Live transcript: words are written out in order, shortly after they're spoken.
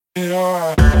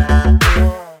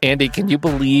Andy, can you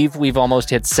believe we've almost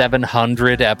hit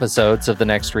 700 episodes of The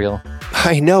Next Reel?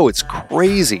 I know, it's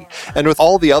crazy. And with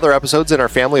all the other episodes in our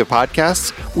family of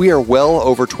podcasts, we are well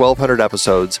over 1,200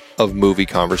 episodes of movie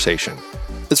conversation.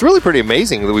 It's really pretty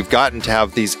amazing that we've gotten to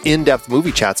have these in-depth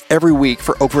movie chats every week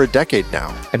for over a decade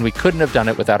now. And we couldn't have done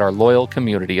it without our loyal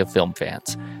community of film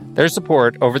fans. Their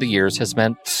support over the years has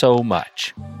meant so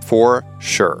much. For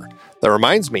sure. That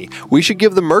reminds me, we should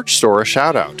give the merch store a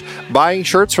shout out. Buying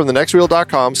shirts from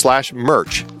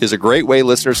thenextreel.com/merch is a great way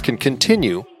listeners can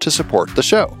continue to support the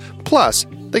show. Plus,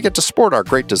 they get to sport our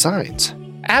great designs.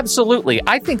 Absolutely.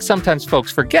 I think sometimes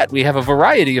folks forget we have a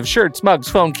variety of shirts, mugs,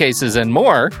 phone cases, and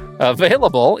more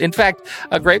available. In fact,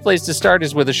 a great place to start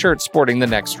is with a shirt sporting the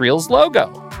Next Reel's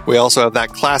logo. We also have that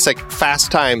classic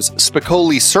Fast Times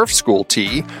Spicoli Surf School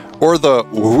tee, or the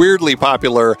weirdly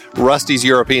popular Rusty's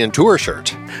European Tour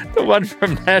shirt. The one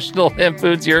from National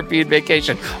Lampoon's European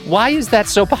Vacation. Why is that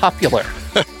so popular?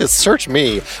 Search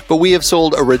me, but we have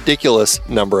sold a ridiculous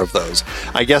number of those.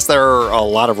 I guess there are a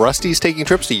lot of Rustys taking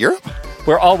trips to Europe?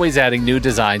 We're always adding new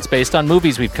designs based on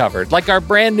movies we've covered, like our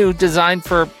brand new design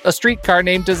for a streetcar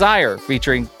named Desire,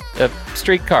 featuring a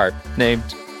streetcar named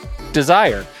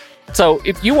Desire. So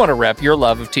if you want to rep your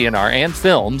love of TNR and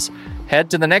films, head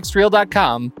to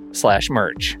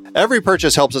thenextreel.com/merch. Every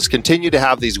purchase helps us continue to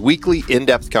have these weekly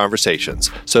in-depth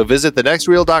conversations. So visit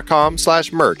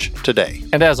thenextreel.com/merch today.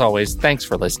 And as always, thanks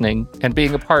for listening and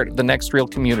being a part of the Next Reel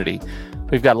community.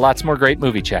 We've got lots more great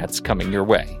movie chats coming your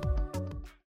way.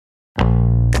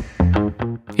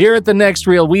 Here at The Next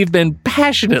Reel, we've been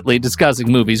passionately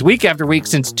discussing movies week after week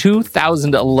since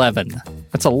 2011.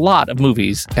 That's a lot of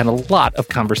movies and a lot of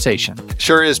conversation.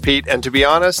 Sure is, Pete. And to be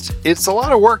honest, it's a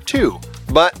lot of work too.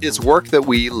 But it's work that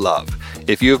we love.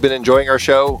 If you have been enjoying our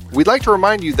show, we'd like to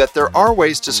remind you that there are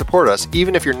ways to support us,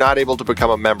 even if you're not able to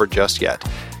become a member just yet.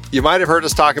 You might have heard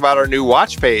us talk about our new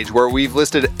watch page, where we've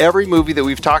listed every movie that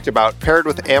we've talked about, paired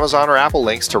with Amazon or Apple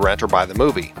links to rent or buy the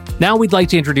movie. Now we'd like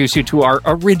to introduce you to our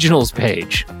originals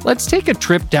page. Let's take a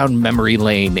trip down memory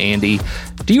lane, Andy.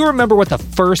 Do you remember what the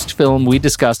first film we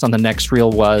discussed on The Next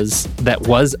Reel was that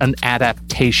was an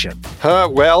adaptation?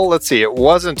 Well, let's see. It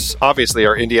wasn't obviously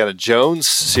our Indiana Jones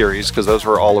series, because those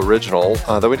were all original.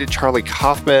 Then we did Charlie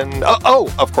Kaufman.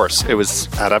 Oh, of course. It was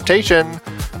adaptation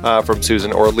from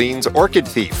Susan Orlean's Orchid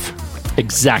Thief.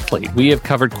 Exactly. We have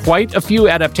covered quite a few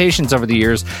adaptations over the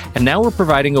years, and now we're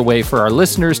providing a way for our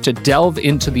listeners to delve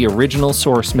into the original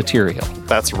source material.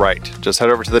 That's right. Just head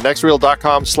over to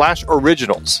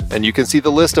thenextreel.com/originals, and you can see the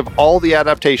list of all the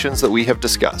adaptations that we have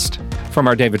discussed. From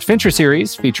our David Fincher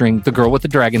series, featuring The Girl with the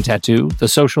Dragon Tattoo, The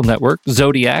Social Network,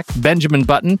 Zodiac, Benjamin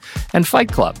Button, and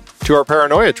Fight Club, to our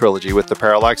Paranoia trilogy with The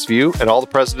Parallax View and All the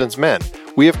President's Men,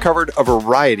 we have covered a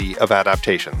variety of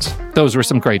adaptations. Those were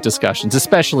some great discussions,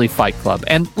 especially Fight Club.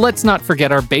 And let's not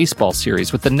forget our baseball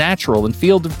series with The Natural and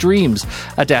Field of Dreams,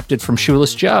 adapted from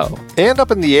Shoeless Joe. And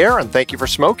Up in the Air and Thank You for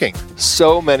Smoking.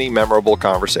 So many memorable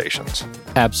conversations.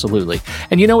 Absolutely.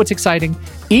 And you know what's exciting?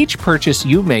 Each purchase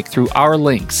you make through our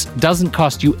links doesn't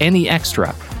cost you any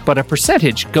extra, but a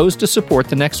percentage goes to support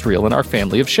The Next Reel and our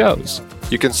family of shows.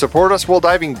 You can support us while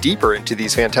diving deeper into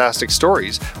these fantastic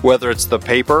stories, whether it's the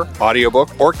paper, audiobook,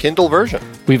 or Kindle version.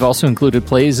 We've also included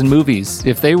plays and movies.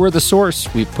 If they were the source,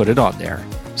 we've put it on there.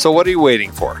 So what are you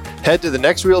waiting for? Head to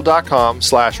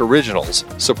thenextreel.com/originals,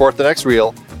 support The Next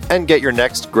Reel, and get your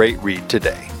next great read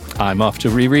today. I'm off to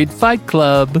reread Fight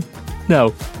Club. Now,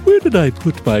 where did I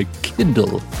put my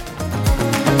Kindle?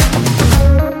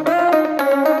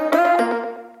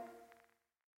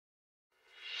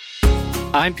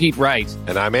 I'm Pete Wright.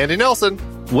 And I'm Andy Nelson.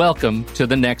 Welcome to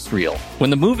The Next Reel. When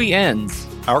the movie ends,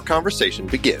 our conversation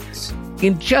begins.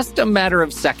 In just a matter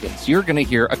of seconds, you're going to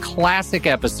hear a classic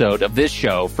episode of this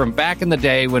show from back in the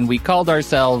day when we called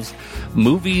ourselves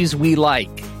Movies We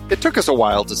Like. It took us a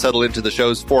while to settle into the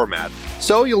show's format,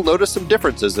 so you'll notice some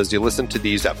differences as you listen to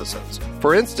these episodes.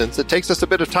 For instance, it takes us a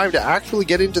bit of time to actually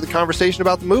get into the conversation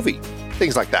about the movie.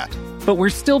 Things like that. But we're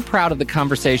still proud of the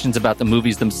conversations about the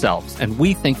movies themselves, and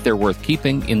we think they're worth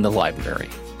keeping in the library.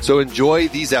 So enjoy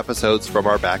these episodes from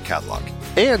our back catalog.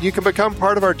 And you can become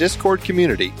part of our Discord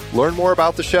community, learn more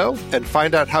about the show, and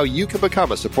find out how you can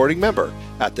become a supporting member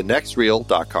at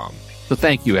thenextreel.com. So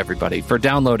thank you, everybody, for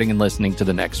downloading and listening to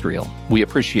The Next Reel. We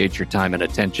appreciate your time and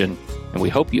attention, and we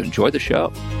hope you enjoy the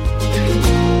show.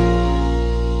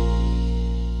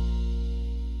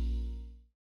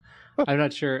 I'm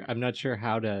not sure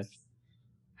how to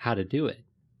do it.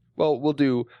 Well, we'll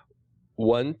do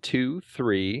 1, 2,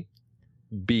 3,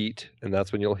 beat, and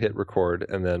that's when you'll hit record,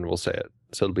 and then we'll say it.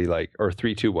 So it'll be like, or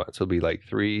 3, 2, 1. So it'll be like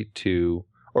 3, 2,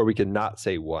 or we can not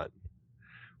say 1.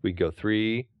 We go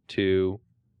 3, 2.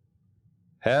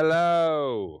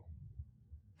 Hello.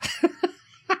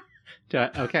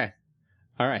 Okay.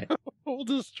 All right. We'll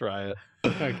just try it.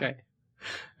 Okay.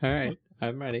 All right.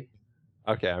 I'm ready.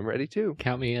 Okay, I'm ready too.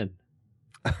 Count me in.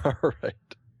 All right.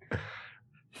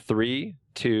 3,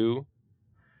 2.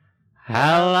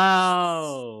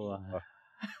 Hello.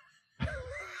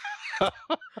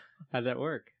 How'd that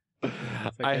work?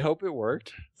 I hope it worked.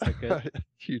 Is that good?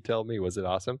 You tell me, was it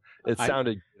awesome? It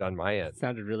sounded good on my end. It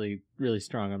sounded really, really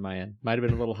strong on my end. Might have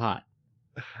been a little hot.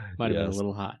 Might have been a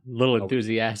little hot. A little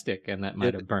enthusiastic, and that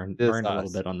might have burned a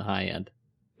little bit on the high end.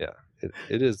 Yeah,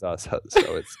 it is us. So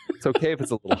it's okay if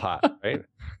it's a little hot, right?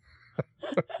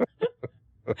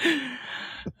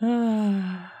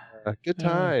 Good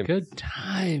time. Good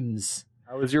times.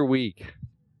 How was your week?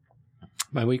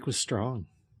 My week was strong.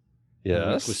 Yes,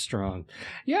 my week was strong.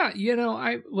 Yeah, it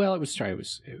was strong.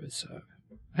 It was.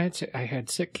 I had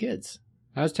sick kids.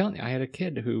 I was telling you, I had a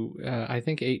kid who I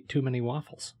think ate too many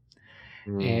waffles,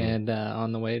 and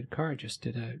on the way to the car, just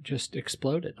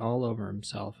exploded all over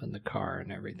himself in the car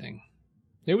and everything.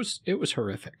 It was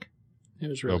horrific. It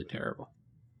was really terrible.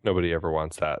 Nobody ever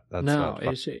wants that. That's no,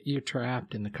 you're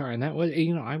trapped in the car, and that was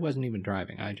I wasn't even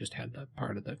driving. I just had the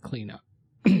part of the cleanup.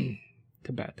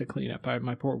 To clean up.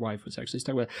 My poor wife was actually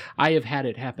stuck with it. I have had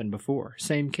it happen before.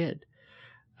 Same kid.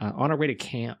 On our way to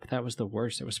camp, that was the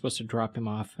worst. I was supposed to drop him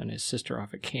off and his sister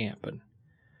off at camp, and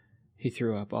he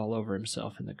threw up all over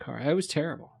himself in the car. It was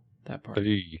terrible, that part.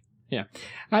 Yeah.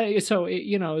 It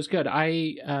was good.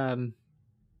 I'm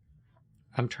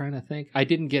trying to think. I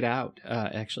didn't get out,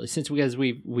 actually, because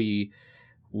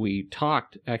we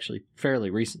talked, actually, fairly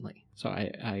recently. So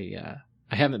I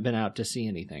haven't been out to see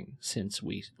anything since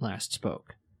we last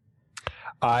spoke.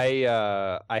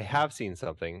 I have seen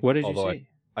something. What did you see?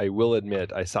 I will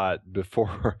admit I saw it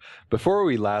before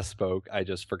we last spoke. I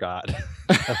just forgot.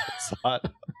 I saw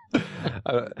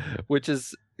it, which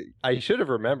is I should have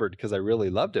remembered because I really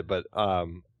loved it. But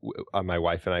my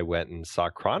wife and I went and saw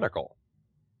Chronicle.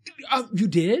 You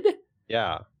did?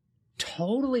 Yeah.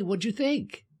 Totally. What'd you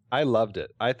think? I loved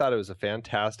it. I thought it was a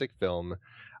fantastic film.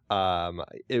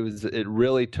 It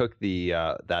really took the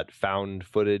that found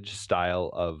footage style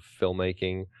of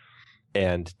filmmaking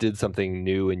and did something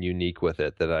new and unique with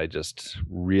it that I just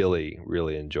really,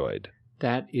 really enjoyed.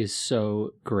 That is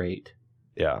so great.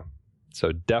 Yeah.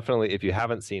 So definitely, if you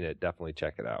haven't seen it, definitely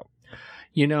check it out.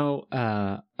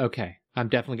 Okay. I'm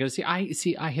definitely going to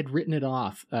see. I had written it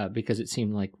off because it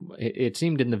seemed like it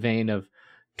seemed in the vein of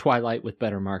Twilight with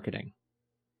better marketing.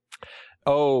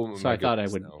 Oh, so I thought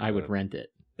I would rent it.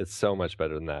 It's so much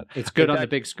better than that. It's good on the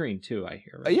big screen too, I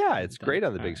hear. Right? Yeah, it's great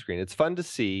on the big screen. It's fun to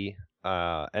see.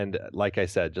 And like I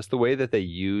said, just the way that they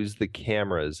use the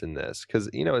cameras in this, because,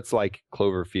 it's like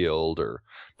Cloverfield or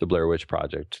The Blair Witch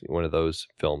Project, one of those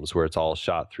films where it's all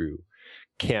shot through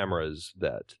cameras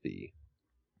that the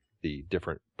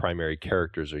different primary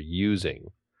characters are using.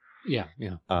 Yeah,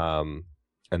 yeah.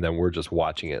 And then we're just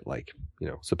watching it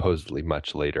supposedly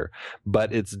much later.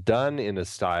 But it's done in a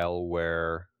style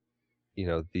where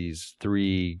these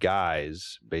 3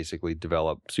 guys basically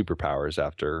develop superpowers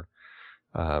after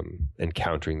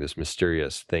encountering this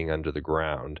mysterious thing under the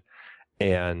ground,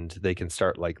 and they can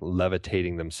start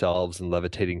levitating themselves and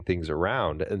levitating things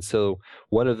around. And so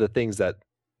one of the things that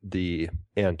the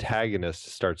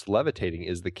antagonist starts levitating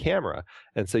is the camera.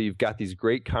 And so you've got these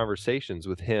great conversations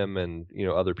with him and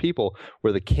other people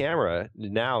where the camera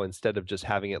now, instead of just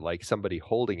having it like somebody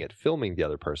holding it filming the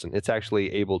other person, it's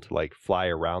actually able to fly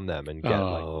around them and get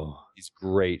these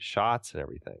great shots and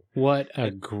everything. What a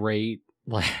great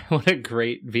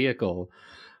vehicle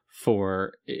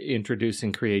for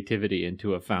introducing creativity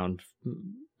into a found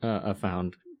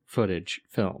footage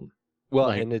film. Well,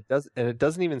 and it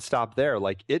doesn't even stop there.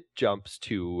 It jumps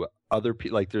to other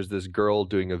people. There's this girl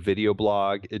doing a video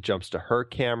blog. It jumps to her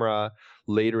camera.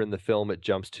 Later in the film, it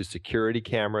jumps to security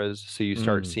cameras. So you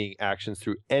start seeing actions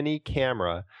through any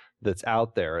camera that's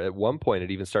out there. At one point,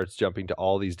 it even starts jumping to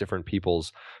all these different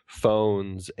people's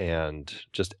phones and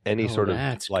just any sort of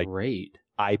great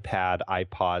iPad,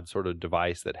 iPod sort of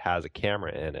device that has a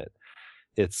camera in it.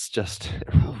 It's just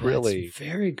really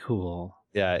very cool.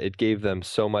 Yeah, it gave them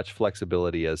so much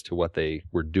flexibility as to what they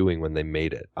were doing when they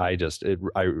made it. I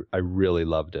really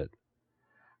loved it.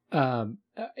 How'd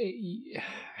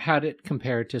it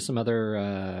compare to some other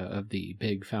of the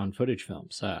big found footage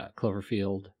films?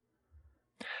 Cloverfield.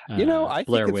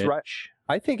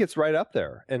 I think it's right up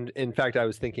there. And in fact, I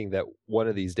was thinking that one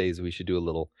of these days we should do a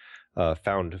little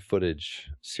found footage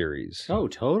series. Oh,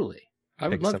 totally. I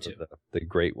would love to. The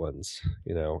great ones,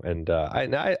 and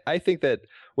I think that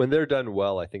when they're done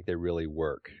well, I think they really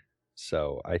work.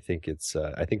 So I think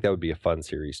I think that would be a fun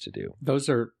series to do. Those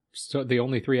are the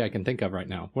only three I can think of right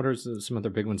now. What are some other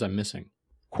big ones I'm missing?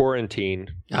 Quarantine.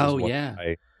 Oh, yeah.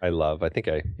 I love. I think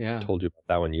I told you about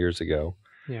that one years ago.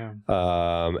 Yeah.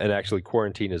 And actually,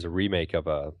 Quarantine is a remake of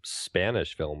a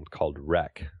Spanish film called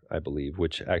Rec, I believe,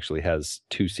 which actually has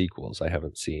 2 sequels I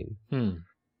haven't seen.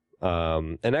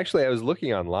 And actually, I was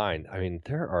looking online. I mean,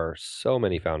 there are so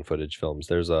many found footage films.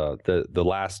 There's the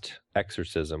Last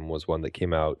Exorcism was one that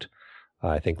came out,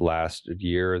 I think, last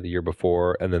year or the year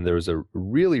before. And then there was a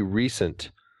really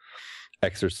recent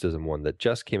exorcism one that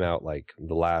just came out like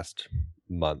the last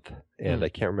month, and I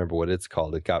can't remember what it's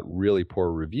called. It got really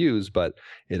poor reviews, but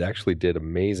it actually did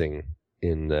amazing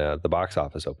in the box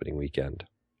office opening weekend.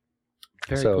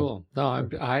 Very cool. No,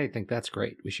 I think that's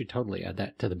great. We should totally add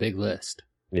that to the big list.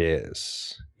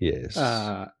 Yes.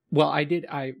 Well,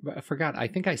 I forgot. I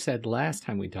think I said last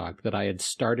time we talked that I had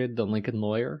started The Lincoln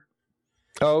Lawyer.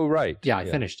 Oh, right. Yeah, I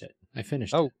finished it.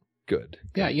 Oh, good.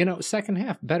 Yeah, second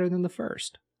half better than the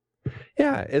first.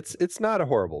 Yeah, it's not a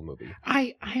horrible movie.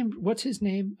 I am. What's his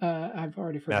name? I've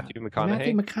already forgotten. Matthew McConaughey.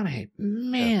 Matthew McConaughey.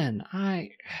 Man,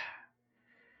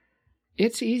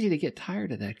 it's easy to get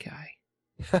tired of that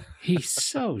guy. He's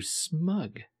so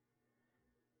smug.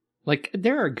 Like,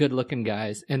 there are good-looking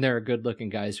guys, and there are good-looking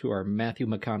guys who are Matthew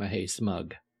McConaughey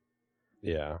smug.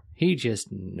 Yeah. He just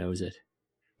knows it.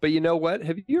 But you know what?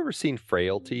 Have you ever seen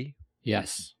Frailty?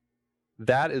 Yes.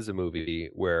 That is a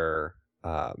movie where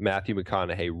Matthew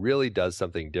McConaughey really does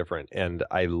something different, and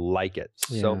I like it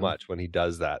so much when he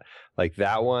does that. Like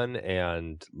that one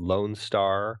and Lone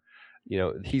Star.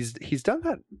 He's done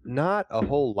that not a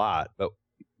whole lot,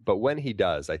 but when he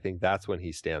does, I think that's when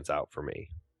he stands out for me.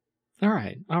 All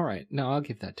right. No, I'll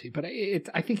give that to you. But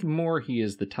I think more he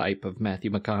is the type of Matthew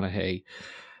McConaughey,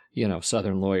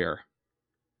 Southern lawyer,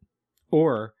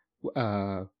 or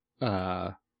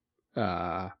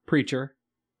preacher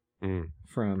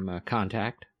from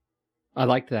Contact. I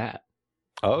liked that.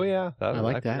 Oh yeah, I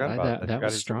like that. That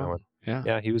was strong.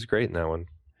 Yeah, he was great in that one.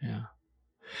 Yeah.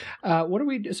 What are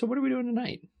we doing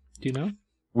tonight? Do you know?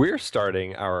 We're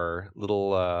starting our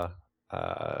little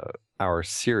our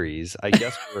series. I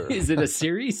guess Is it a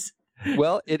series?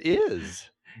 Well, it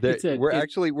is.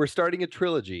 We're starting a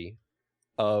trilogy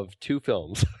of 2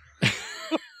 films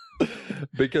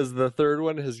because the third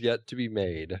one has yet to be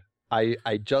made.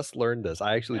 I just learned this.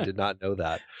 I actually did not know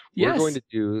that. We're going to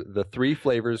do the 3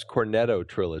 Flavors Cornetto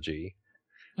trilogy,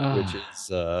 which is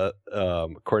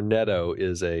Cornetto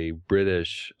is a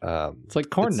British. It's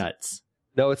like corn nuts.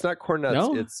 No, it's not corn nuts.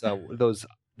 No? It's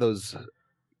those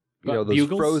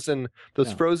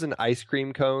frozen ice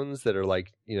cream cones that are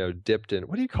like dipped in,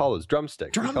 what do you call those?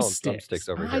 Drumsticks. We call them drumsticks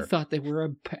over here. I thought they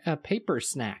were a paper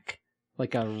snack,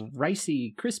 like a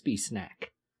ricey crispy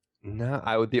snack.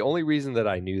 No, the only reason that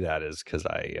I knew that is because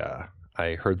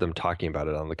I heard them talking about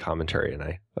it on the commentary, and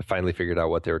I finally figured out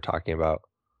what they were talking about.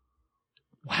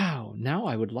 Wow, now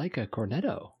I would like a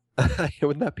Cornetto.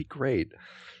 Wouldn't that be great?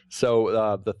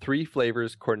 So the 3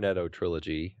 Flavors Cornetto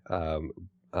trilogy,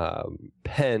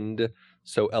 penned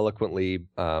so eloquently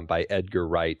by Edgar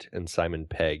Wright and Simon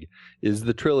Pegg, is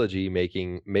the trilogy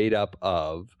made up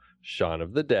of Shaun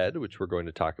of the Dead, which we're going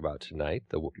to talk about tonight,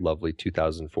 the lovely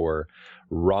 2004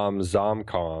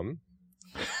 rom-zom-com.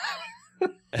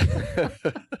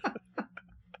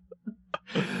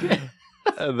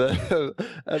 and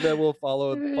then we'll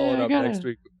follow it up next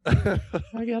week.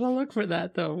 I gotta look for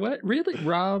that though. What really?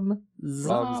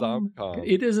 Rom-zom-com.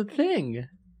 It is a thing.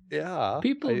 Yeah.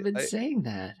 People have been saying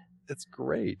that. It's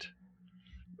great.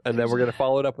 And then we're going to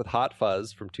follow it up with Hot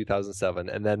Fuzz from 2007.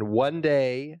 And then one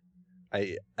day,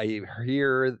 I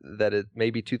hear that it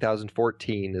maybe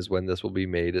 2014 is when this will be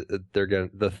made.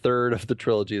 The third of the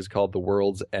trilogy is called The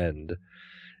World's End.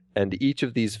 And each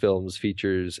of these films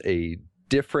features a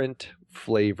different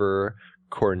flavor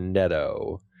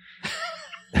cornetto.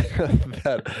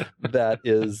 that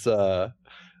is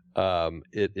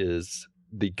it is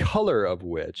the color of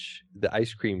which, the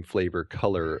ice cream flavor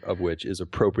color of which is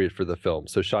appropriate for the film.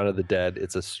 So Shaun of the Dead,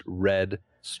 it's a red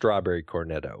strawberry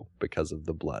cornetto because of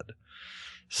the blood.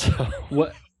 So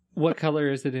what color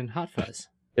is it in Hot Fuzz?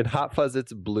 In Hot Fuzz,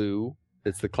 it's blue.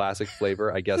 It's the classic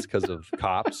flavor, I guess, because of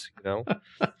cops,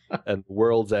 And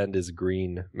World's End is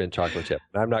green mint chocolate chip.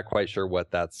 And I'm not quite sure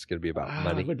what that's going to be about.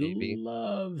 Money, I would maybe.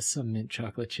 Love some mint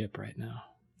chocolate chip right now.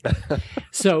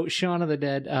 So, Shaun of the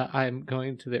Dead, I'm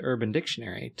going to the Urban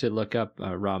Dictionary to look up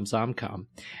rom-zom-com,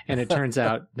 and it turns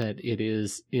out that it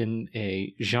is in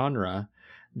a genre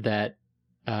that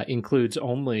includes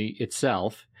only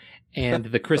itself and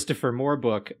the Christopher Moore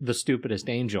book, The Stupidest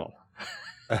Angel.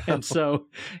 And so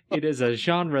it is a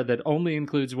genre that only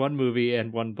includes one movie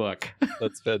and one book.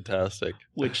 That's fantastic.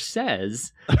 Which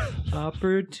says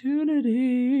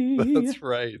opportunity. That's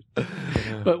right.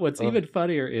 But what's even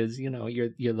funnier is,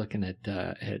 you're looking at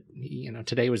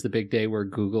today was the big day where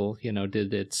Google,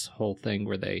 did its whole thing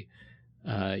where they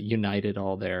united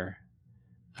all their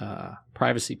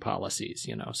privacy policies,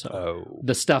 so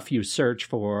the stuff you search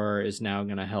for is now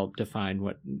going to help define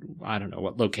what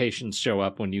locations show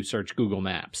up when you search Google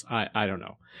Maps. I don't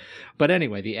know. But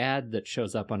anyway, the ad that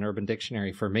shows up on Urban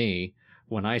Dictionary for me,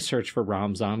 when I search for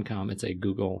rom-zomcom, it's a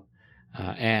Google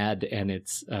ad, and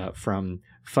it's from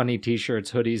funny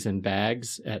t-shirts, hoodies, and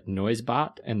bags at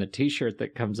Noisebot. And the t-shirt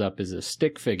that comes up is a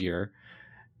stick figure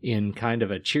in kind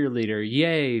of a cheerleader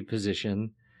yay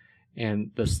position.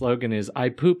 And the slogan is, I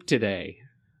pooped today.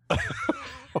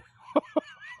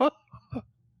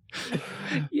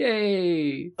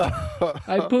 Yay!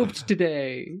 I pooped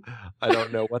today. I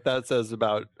don't know what that says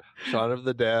about Shaun of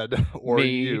the Dead or me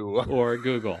you. Or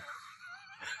Google.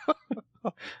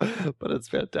 But it's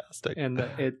fantastic. And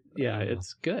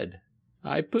it's good.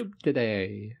 I pooped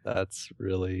today. That's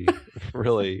really,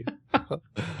 really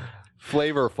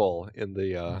flavorful in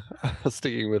the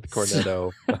sticking with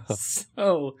Cornetto.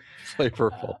 So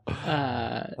flavorful.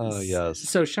 Yes.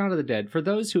 So Shaun of the Dead. For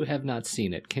those who have not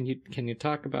seen it, can you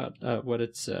talk about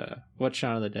what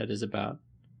Shaun of the Dead is about?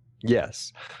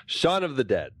 Yes, Shaun of the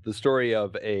Dead. The story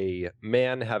of a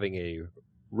man having a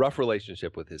rough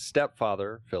relationship with his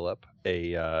stepfather, Philip,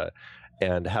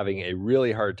 and having a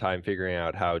really hard time figuring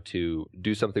out how to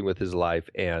do something with his life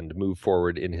and move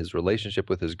forward in his relationship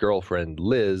with his girlfriend,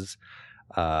 Liz,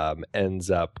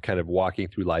 ends up kind of walking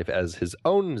through life as his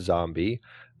own zombie,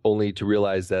 only to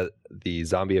realize that the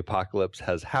zombie apocalypse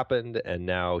has happened, and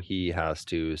now he has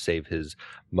to save his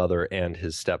mother and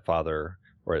his stepfather,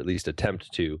 or at least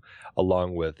attempt to,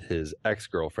 along with his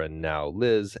ex-girlfriend, now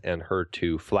Liz, and her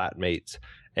two flatmates,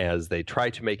 as they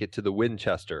try to make it to the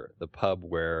Winchester, the pub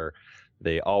where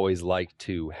they always like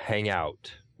to hang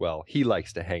out. Well, he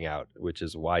likes to hang out, which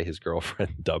is why his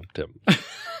girlfriend dumped him.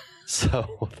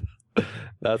 So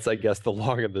that's, I guess, the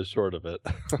long and the short of it.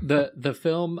 The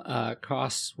film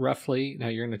costs roughly, now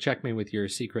you're going to check me with your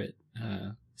secret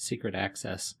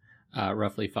access,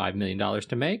 roughly $5 million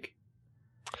to make.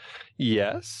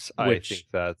 Yes, I think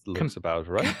that looks about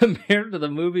right. Compared to the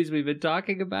movies we've been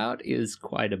talking about, is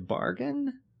quite a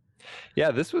bargain. Yeah,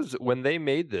 this was, when they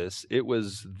made this, it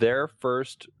was their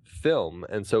first film.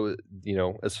 And so,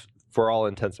 as for all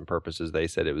intents and purposes, they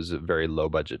said it was a very low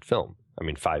budget film. I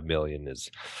mean, $5 million is,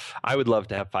 I would love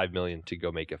to have $5 million to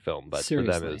go make a film, but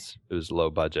seriously, for them it was low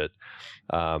budget.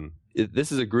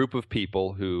 This is a group of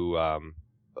people who,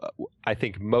 I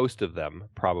think most of them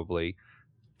probably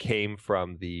came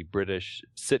from the British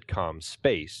sitcom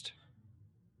Spaced,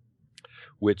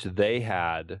 which they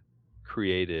had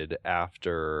created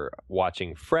after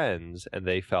watching Friends, and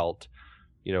they felt,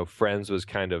 Friends was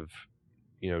kind of,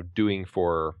 doing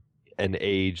for an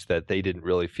age that they didn't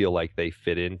really feel like they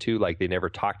fit into. Like, they never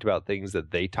talked about things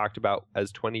that they talked about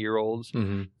as 20-year-olds.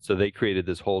 Mm-hmm. So they created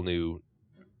this whole new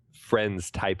Friends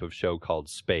type of show called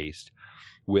Spaced,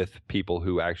 with people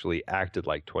who actually acted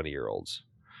like 20-year-olds.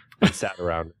 And sat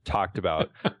around and talked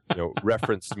about,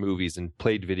 referenced movies and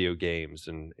played video games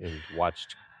and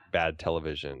watched bad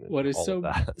television. What is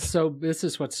so this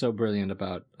is what's so brilliant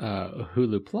about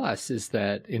Hulu Plus is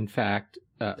that, in fact,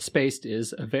 Spaced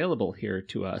is available here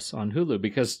to us on Hulu,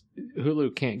 because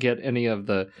Hulu can't get any of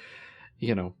the,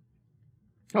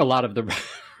 a lot of the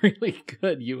really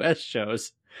good U.S.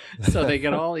 shows. So they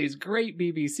get all these great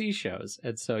BBC shows.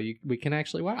 And so we can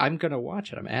actually watch. I'm going to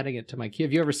watch it. I'm adding it to my queue.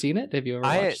 Have you ever seen it? Have you ever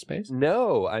watched Space?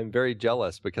 No, I'm very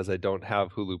jealous because I don't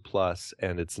have Hulu Plus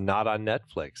and it's not on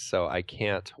Netflix. So I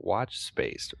can't watch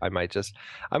Space. I'm going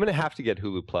to have to get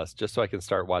Hulu Plus just so I can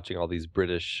start watching all these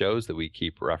British shows that we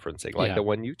keep referencing. Like the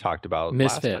one you talked about.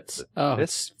 Misfits. Last time.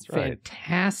 It's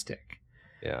fantastic.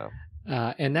 Yeah.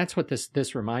 And that's what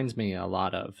this reminds me a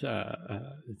lot of.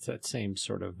 It's that same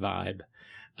sort of vibe.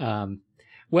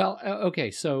 Okay,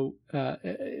 so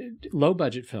low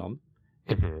budget film.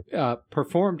 It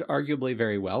performed arguably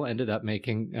very well. Ended up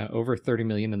making over $30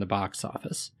 million in the box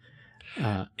office,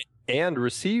 and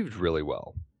received really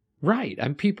well. Right,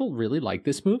 and people really like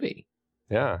this movie.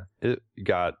 Yeah, it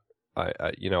got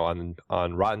on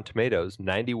Rotten Tomatoes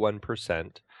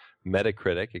 91%.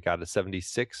 Metacritic, it got a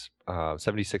 76 out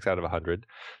of 100.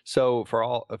 So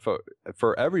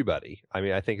for everybody, I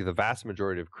mean, I think the vast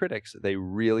majority of critics, they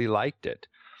really liked it.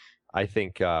 I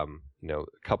think a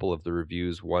couple of the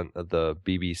reviews, one of the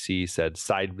BBC said,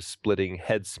 side-splitting,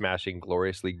 head-smashing,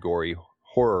 gloriously gory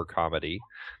horror comedy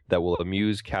that will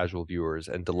amuse casual viewers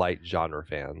and delight genre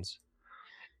fans.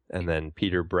 And then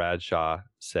Peter Bradshaw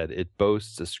said, it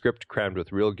boasts a script crammed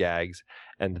with real gags,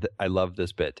 and I love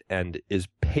this bit, and is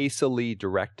pacily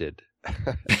directed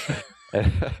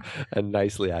and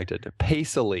nicely acted.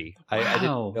 Pacily. Wow. I didn't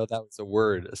know that was a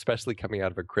word, especially coming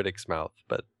out of a critic's mouth,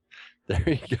 but there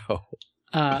you go.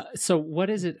 So what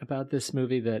is it about this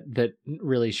movie that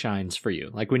really shines for you?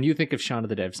 Like when you think of Shaun of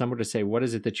the Dead, if someone were to say, what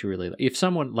is it that you really like? If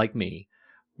someone like me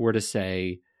were to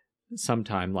say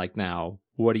sometime like now,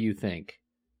 what do you think?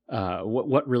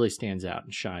 What really stands out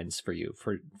and shines for you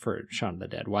for Shaun of the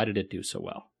Dead? Why did it do so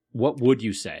well? What would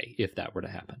you say if that were to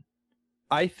happen?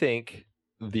 I think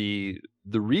the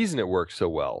reason it works so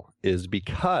well is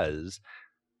because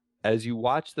as you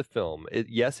watch the film,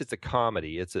 yes, it's a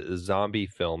comedy, it's a zombie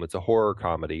film, it's a horror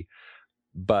comedy,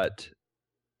 but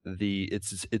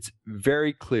it's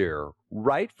very clear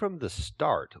right from the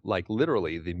start, like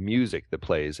literally the music that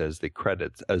plays as the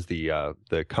credits, as the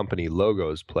company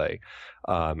logos play,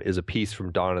 is a piece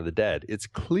from Dawn of the Dead. It's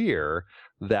clear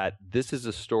that this is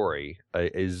a story,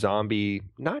 a zombie,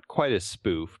 not quite a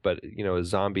spoof, but a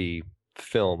zombie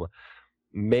film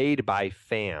made by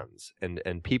fans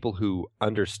and people who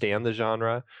understand the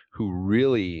genre, who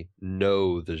really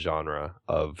know the genre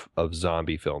of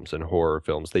zombie films and horror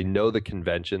films. They know the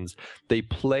conventions. They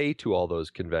play to all those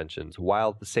conventions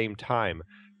while at the same time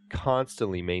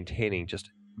constantly maintaining just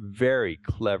very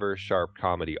clever, sharp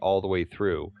comedy all the way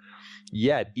through.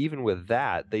 Yet, even with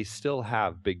that, they still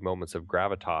have big moments of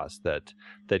gravitas that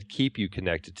keep you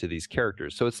connected to these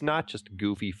characters. So it's not just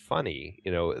goofy funny.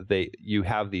 You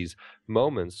have these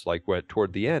moments like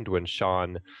toward the end when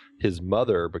Shaun, his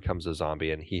mother, becomes a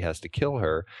zombie and he has to kill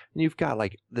her, and you've got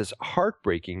like this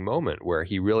heartbreaking moment where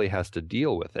he really has to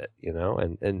deal with it.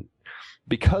 And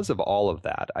because of all of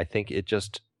that, I think it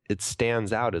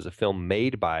stands out as a film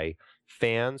made by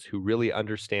fans who really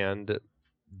understand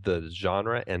the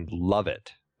genre and love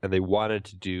it, and they wanted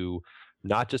to do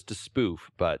not just a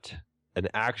spoof but an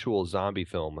actual zombie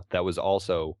film that was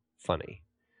also funny.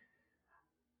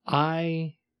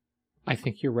 I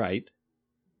think you're right.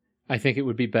 I think it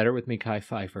would be better with Mekhi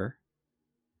Phifer.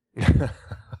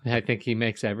 I think he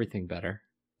makes everything better,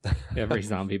 every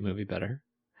zombie movie better,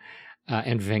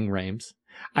 and Ving Rhames.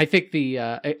 I think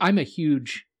I'm a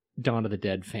huge Dawn of the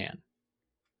Dead fan.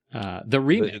 The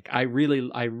remake, I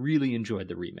really enjoyed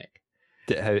the remake.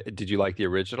 Did you like the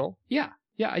original? Yeah,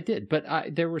 I did.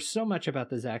 But there was so much about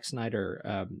the Zack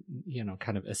Snyder,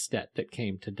 kind of aesthete that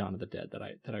came to Dawn of the Dead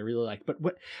that I really liked. But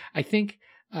what I think,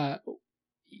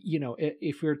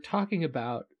 if we're talking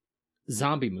about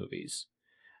zombie movies,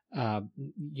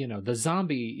 the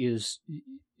zombie is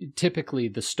typically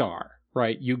the star,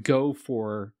 right? You go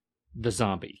for the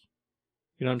zombie.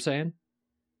 You know what I'm saying?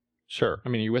 Sure. I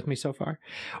mean, are you with me so far?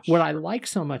 Sure. What I like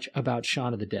so much about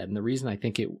Shaun of the Dead, and the reason I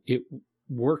think it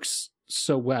works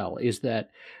so well, is that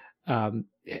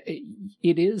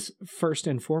it is first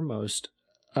and foremost,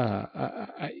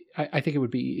 I think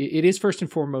it is first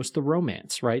and foremost the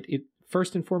romance, right?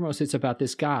 First and foremost, it's about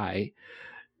this guy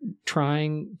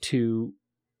trying to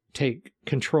take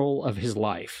control of his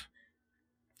life.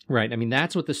 Right. I mean,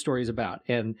 that's what the story is about.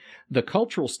 And the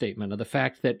cultural statement of the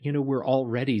fact that, we're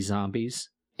already zombies.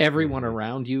 Everyone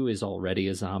around you is already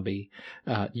a zombie.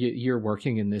 You're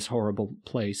working in this horrible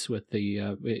place with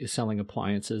the selling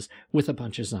appliances with a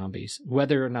bunch of zombies.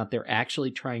 Whether or not they're actually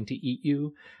trying to eat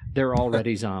you, they're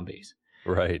already zombies.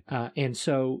 Right. And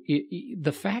so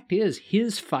the fact is,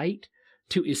 his fight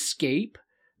to escape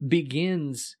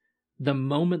begins the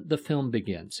moment the film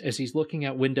begins, as he's looking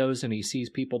out windows and he sees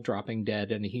people dropping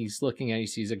dead, and he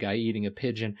sees a guy eating a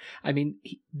pigeon. I mean,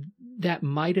 that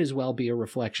might as well be a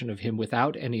reflection of him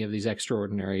without any of these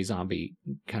extraordinary zombie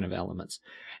kind of elements.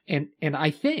 And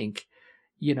I think,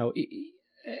 if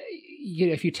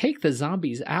you take the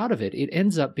zombies out of it, it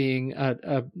ends up being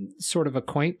a sort of a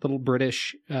quaint little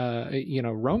British,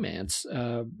 romance,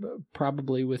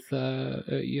 probably with,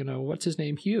 what's his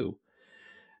name? Hugh.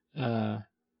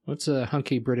 What's a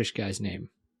hunky British guy's name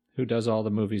who does all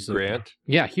the movies? Grant?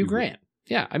 Yeah, Hugh Grant.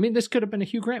 Yeah, I mean, this could have been a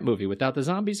Hugh Grant movie. Without the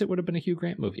zombies, it would have been a Hugh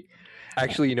Grant movie.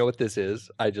 Actually, you know what this is?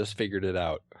 I just figured it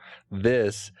out.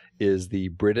 This is the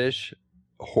British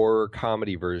horror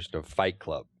comedy version of Fight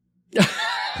Club.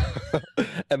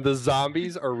 And the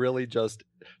zombies are really just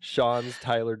Shaun's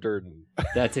Tyler Durden.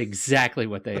 That's exactly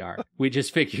what they are. We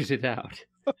just figured it out.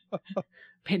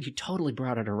 Man, you totally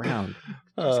brought it around.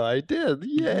 I did.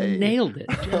 Yay. Nailed it.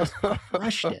 Just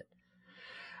crushed it.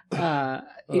 But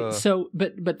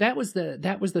that was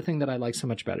the thing that I like so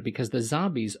much about it, because the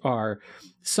zombies are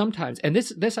sometimes, and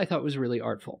this I thought was really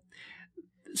artful.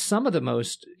 some of the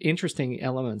most interesting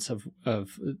elements of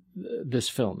this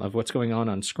film, of what's going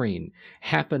on screen,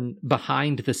 happen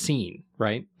behind the scene,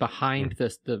 right? Behind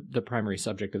the primary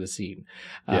subject of the scene,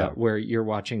 where you're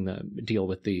watching deal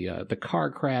with the car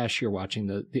crash. You're watching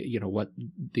what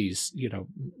these,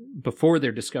 before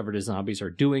they're discovered as zombies, are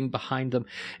doing behind them.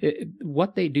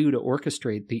 What they do to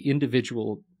orchestrate the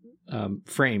individual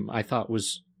frame, I thought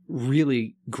was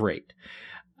really great.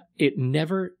 It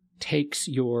never takes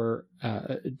your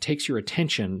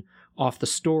attention off the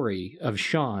story of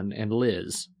Shaun and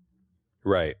Liz,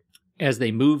 right, as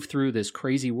they move through this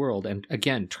crazy world and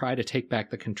again try to take back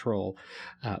the control,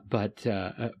 but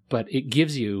it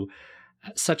gives you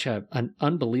such an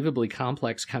unbelievably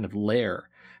complex kind of layer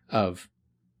of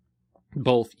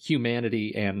both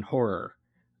humanity and horror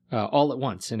all at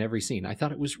once in every scene. I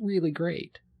thought it was really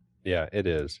great. Yeah, it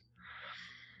is.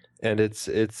 And it's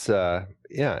it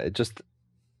just,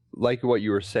 like what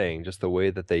you were saying, just the way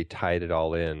that they tied it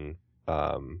all in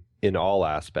all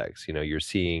aspects. You're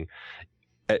seeing,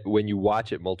 when you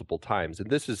watch it multiple times,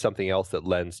 and this is something else that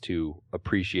lends to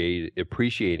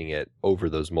appreciating it over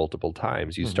those multiple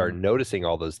times. You start noticing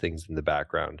all those things in the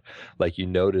background. Like you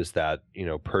notice that,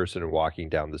 person walking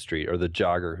down the street, or the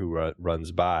jogger who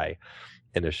runs by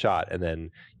in a shot, and then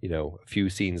a few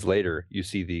scenes later you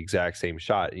see the exact same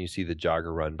shot and you see the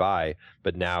jogger run by,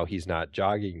 but now he's not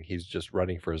jogging, he's just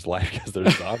running for his life because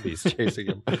there's zombies chasing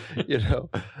him.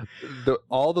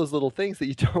 All those little things that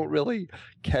you don't really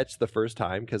catch the first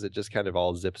time because it just kind of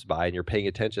all zips by, and you're paying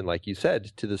attention, like you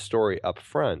said, to the story up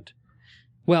front.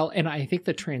 Well, and I think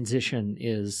the transition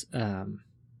is that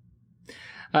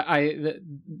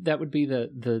would be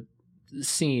the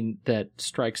scene that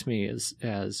strikes me as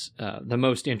the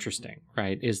most interesting,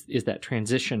 right? Is that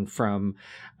transition from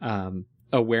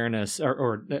awareness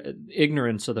or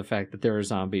ignorance of the fact that there are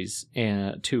zombies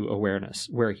to awareness,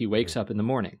 where he wakes up in the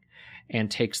morning and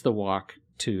takes the walk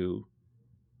to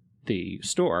the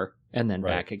store and then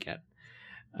back again.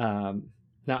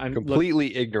 Now I'm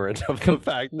completely ignorant of the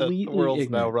fact that the world's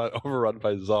now overrun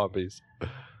by zombies.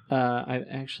 I'm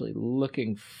actually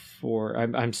looking for.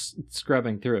 I'm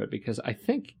scrubbing through it because I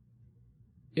think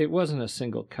it wasn't a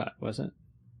single cut, was it?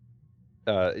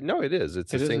 No, it is.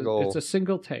 It's a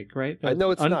single take, right?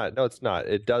 No, it's not. No, it's not.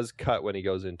 It does cut when he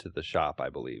goes into the shop, I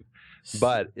believe,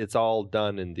 but it's all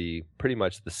done in pretty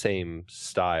much the same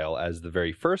style as the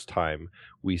very first time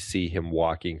we see him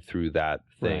walking through that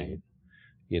thing.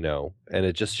 Right. And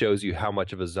it just shows you how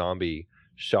much of a zombie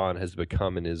Shaun has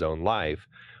become in his own life.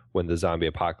 When the zombie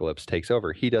apocalypse takes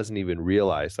over, he doesn't even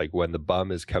realize, like, when the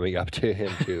bum is coming up to him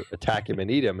to attack him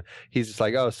and eat him, he's just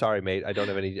like, "Oh, sorry, mate, I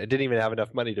didn't even have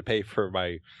enough money to pay for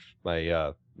my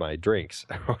drinks."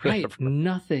 Right,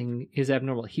 nothing is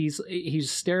abnormal. He's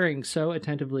staring so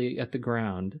attentively at the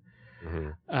ground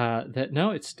that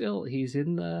no, it's still he's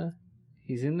in the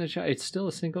shot. It's still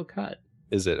a single cut.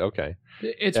 Is it? Okay.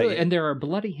 It's really, and there are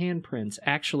bloody handprints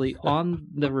actually on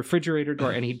the refrigerator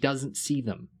door, and he doesn't see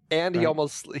them. And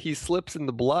he slips in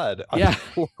the blood on the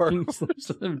floor. He slips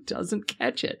in them, doesn't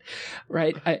catch it.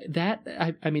 Right.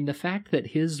 I mean, the fact that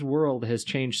his world has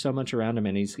changed so much around him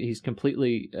and he's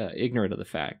completely ignorant of the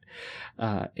fact,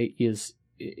 it's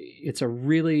a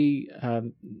really,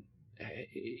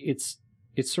 it's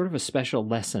sort of a special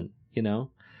lesson,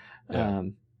 Yeah.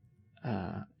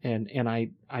 And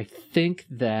I think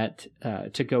that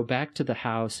to go back to the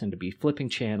house and to be flipping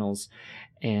channels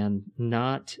and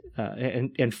not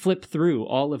and flip through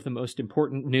all of the most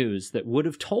important news that would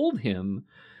have told him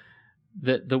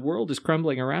that the world is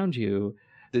crumbling around you.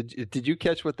 Did you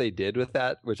catch what they did with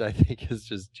that, which I think is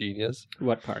just genius?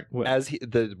 What part?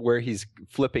 Where he's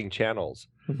flipping channels.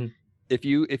 Mm-hmm. If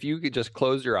you could just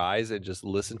close your eyes and just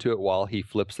listen to it while he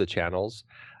flips the channels.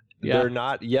 Yeah.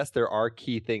 There are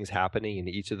key things happening in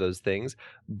each of those things,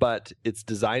 but it's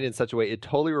designed in such a way, it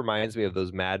totally reminds me of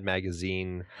those Mad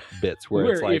Magazine bits where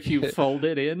it's like, if you fold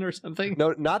it in or something?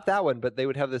 No, not that one, but they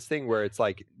would have this thing where it's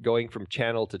like going from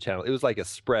channel to channel. It was like a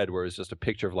spread where it's just a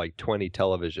picture of like 20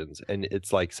 televisions and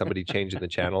it's like somebody changing the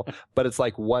channel, but it's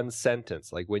like one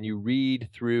sentence. Like when you read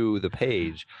through the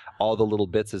page, all the little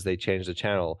bits as they change the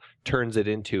channel turns it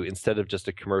into, instead of just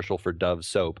a commercial for Dove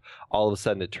soap, all of a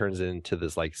sudden it turns it into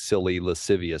this like silly,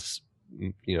 lascivious,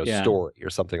 story or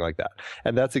something like that.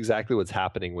 And that's exactly what's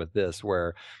happening with this,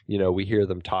 where, we hear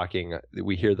them talking,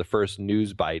 we hear the first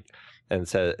news bite and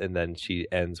then she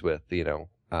ends with, and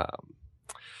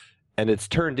it's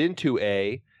turned into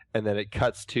and then it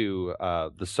cuts to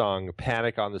the song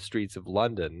Panic on the Streets of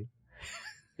London.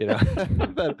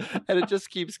 and it just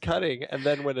keeps cutting. And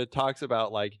then when it talks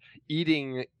about like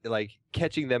eating, like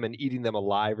catching them and eating them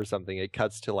alive or something, it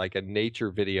cuts to like a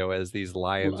nature video as these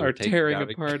lions are tearing down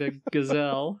apart a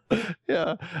gazelle.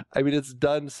 Yeah, I mean it's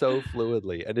done so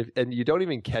fluidly, and you don't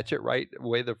even catch it right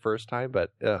away the first time,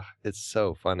 but it's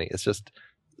so funny. It's just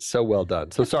so well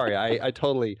done. So sorry, I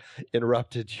totally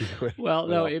interrupted you. Well,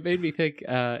 no, it made me think.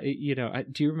 Do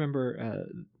you remember?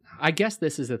 I guess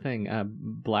this is the thing.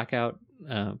 Blackout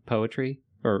poetry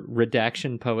or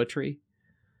redaction poetry.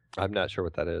 I'm not sure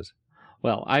what that is.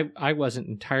 Well, I wasn't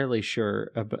entirely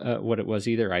sure what it was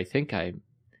either. I think I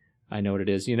know what it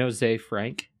is. You know Zay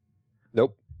Frank?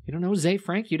 Nope. You don't know Zay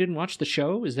Frank? You didn't watch the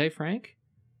show, Zay Frank?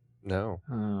 No.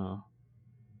 Oh,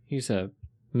 he's a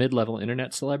mid-level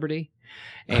internet celebrity,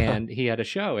 and he had a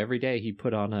show every day. He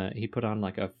put on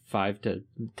like a 5 to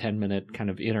 10 minute kind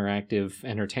of interactive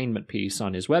entertainment piece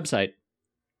on his website.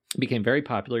 It became very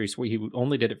popular. He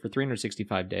only did it for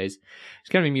 365 days. He's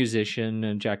kind of a musician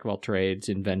and jack of all trades,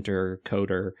 inventor,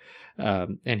 coder,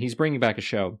 and he's bringing back a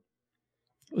show.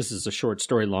 This is a short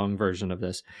story long version of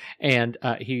this. And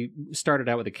he started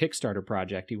out with a Kickstarter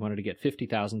project. He wanted to get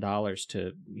 $50,000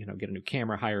 to, get a new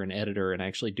camera, hire an editor, and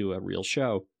actually do a real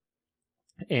show.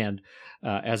 And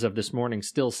as of this morning,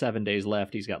 still 7 days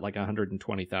left. He's got like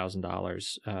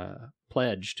 $120,000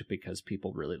 pledged because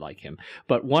people really like him.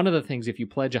 But one of the things, if you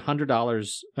pledge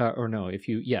 $100, if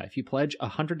you pledge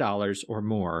 $100 or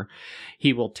more,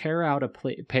 he will tear out a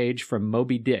page from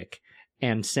Moby Dick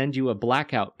and send you a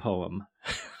blackout poem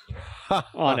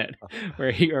on it, where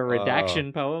a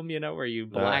redaction poem, where you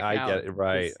black out. I get it,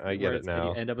 right. I get it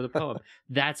now. You end up with a poem.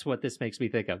 That's what this makes me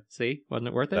think of. See, wasn't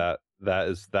it worth it? That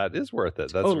is worth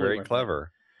it. That's totally very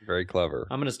clever. Very clever.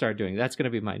 I'm going to start doing. That's going to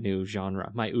be my new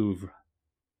genre, my oeuvre.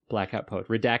 Blackout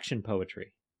redaction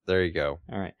poetry. There you go.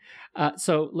 All right.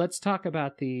 So let's talk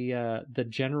about the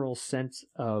general sense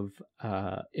of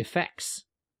effects.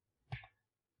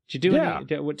 Did you do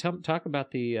talk about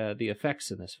the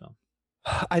effects in this film?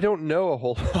 I don't know a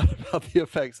whole lot about the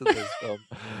effects of this film,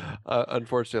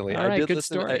 unfortunately. All right,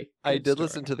 I did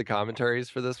listen to the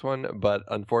commentaries for this one, but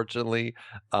unfortunately,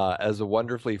 as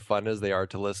wonderfully fun as they are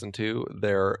to listen to,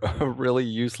 they're really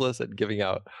useless at giving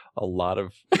out a lot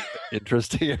of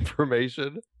interesting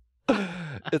information.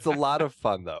 It's a lot of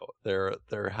fun, though.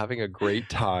 They're having a great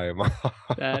time.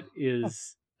 That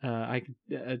is, I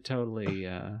totally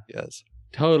yes.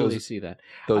 Totally see that.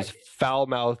 Those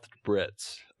foul-mouthed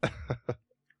Brits.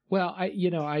 Well,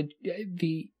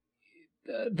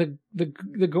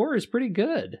 the gore is pretty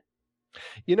good.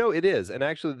 It is, and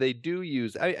actually they do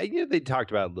use. They talked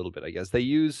about it a little bit. I guess they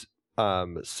use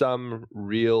some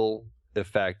real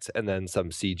effects and then some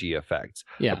CG effects.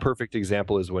 Yeah. A perfect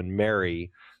example is when Mary,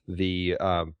 the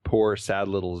poor sad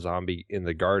little zombie in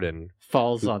the garden,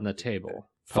 falls on the table.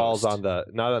 Falls on the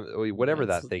whatever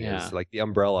that thing is, like the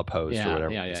umbrella post or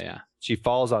whatever. Yeah. She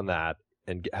falls on that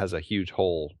and has a huge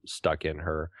hole stuck in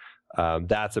her.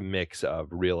 That's a mix of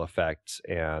real effects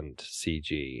and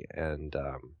CG, and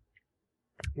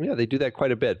they do that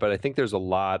quite a bit. But I think there's a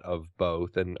lot of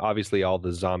both, and obviously all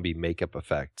the zombie makeup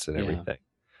effects and everything.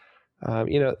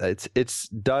 It's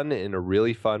done in a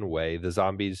really fun way. The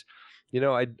zombies,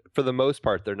 for the most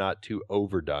part, they're not too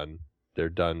overdone. They're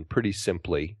done pretty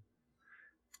simply.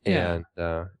 Yeah.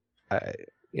 And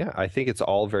I think it's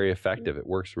all very effective. It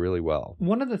works really well.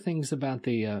 One of the things about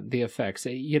the effects,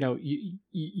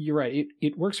 you're right.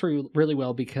 It works really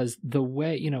well because the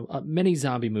way, many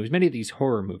zombie movies, many of these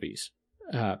horror movies,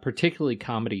 particularly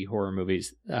comedy horror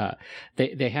movies,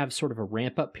 they have sort of a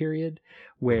ramp up period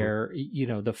where,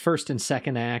 the first and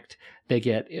second act, they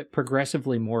get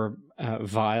progressively more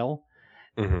vile.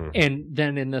 Mm-hmm. And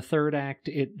then in the third act,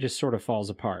 it just sort of falls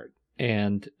apart.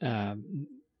 And,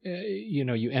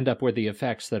 you end up with the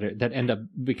effects that end up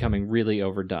becoming really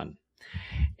overdone.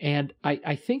 And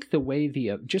I think the way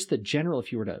just the general,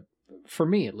 if you were to, for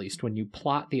me at least, when you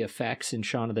plot the effects in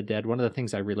Shaun of the Dead, one of the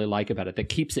things I really like about it that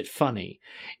keeps it funny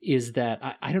is that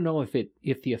I don't know if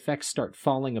the effects start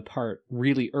falling apart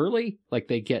really early, like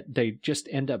they just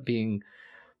end up being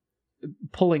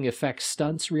pulling effects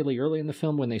stunts really early in the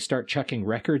film when they start chucking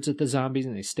records at the zombies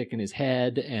and they stick in his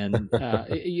head and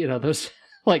those.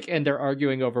 And they're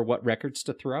arguing over what records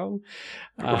to throw.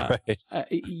 Right.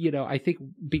 I think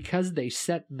because they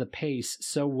set the pace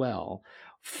so well,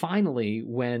 finally,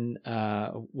 when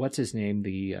what's his name,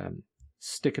 the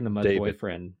stick in the mud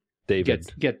boyfriend,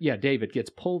 David gets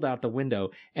pulled out the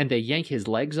window, and they yank his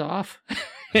legs off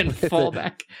and fall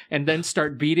back, and then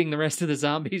start beating the rest of the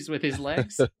zombies with his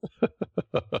legs.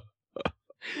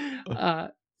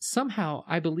 Somehow,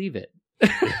 I believe it.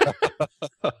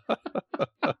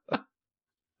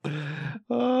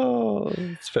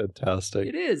 It's fantastic.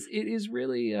 It is. It is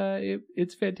really.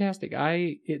 It's fantastic.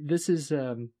 This is.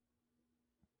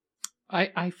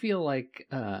 I feel like.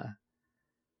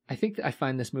 I think I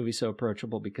find this movie so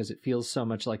approachable because it feels so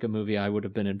much like a movie I would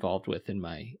have been involved with in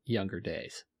my younger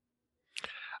days.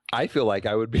 I feel like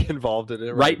I would be involved in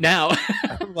it right now.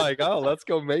 I'm like, oh, let's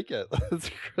go make it.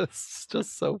 It's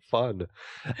just so fun.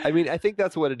 I mean, I think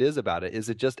that's what it is about it. Is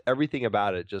it just everything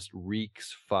about it just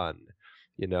reeks fun?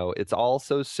 You know, it's all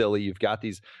so silly. You've got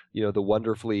these, you know, the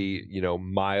wonderfully, you know,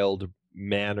 mild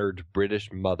mannered British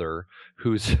mother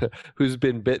who's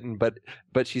been bitten, but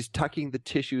she's tucking the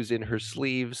tissues in her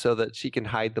sleeve so that she can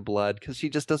hide the blood because she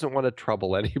just doesn't want to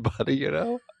trouble anybody, you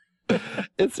know.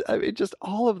 I mean, just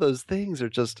all of those things are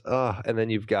just and then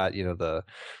you've got, you know,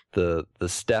 the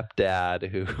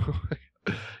stepdad who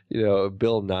you know,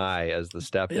 Bill Nye as the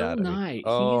stepdad. Bill Nye.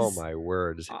 Oh my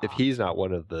word. If he's not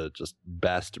one of the just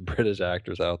best British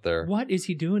actors out there. What is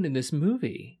he doing in this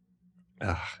movie?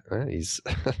 He's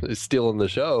stealing the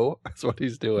show. That's what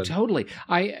he's doing. Totally.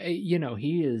 You know,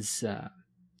 he is.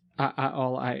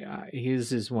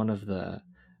 His is one of the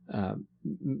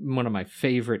one of my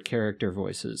favorite character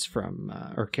voices from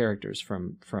or characters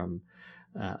from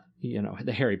you know,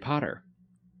 the Harry Potter.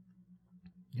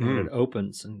 You know, it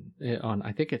opens on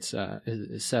I think it's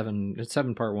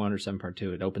 7 part 1 or 7 part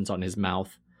 2. It opens on his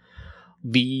mouth.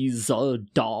 These are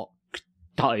dark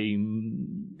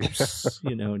times,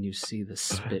 you know, and you see the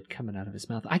spit coming out of his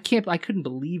mouth. I couldn't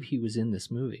believe he was in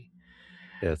this movie.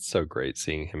 Yeah, it's so great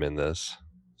seeing him in this.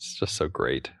 It's just so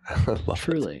great. I love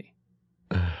Truly.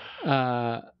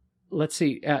 Let's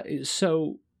see.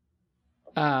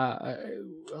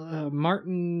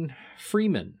 Martin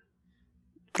Freeman.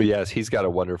 Yes, he's got a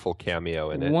wonderful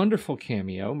cameo in it. Wonderful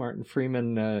cameo. Martin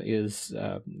Freeman is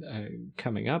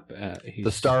coming up. He's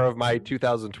the star of my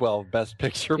 2012 Best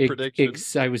Picture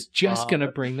prediction. I was just going to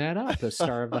bring that up. The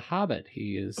star of The Hobbit.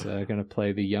 He is going to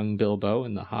play the young Bilbo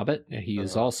in The Hobbit. He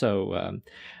is also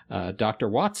Dr.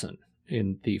 Watson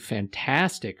in the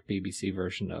fantastic BBC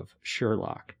version of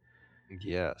Sherlock.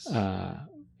 Yes.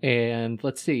 And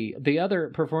let's see. The other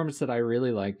performance that I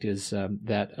really liked is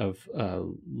that of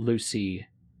Lucy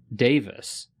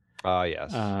Davis. Oh,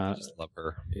 yes. I just love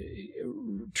her.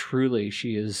 Truly,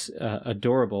 she is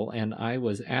adorable, and I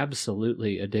was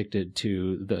absolutely addicted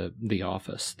to the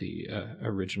Office, the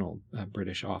original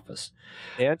British Office.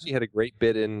 And she had a great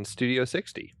bit in Studio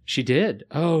 60. She did.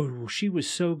 Oh, she was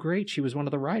so great. She was one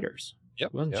of the writers,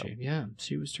 wasn't she? Yeah,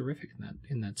 she was terrific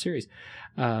in that series.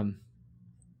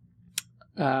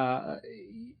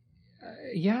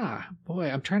 Yeah, boy,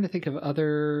 I'm trying to think of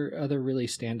other really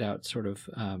standout sort of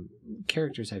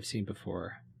characters I've seen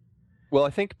before. Well, I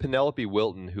think Penelope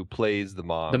Wilton, who plays the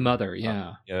mom, the mother,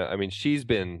 yeah. I mean, she's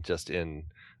been just in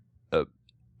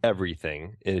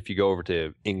everything. And if you go over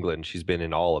to England, she's been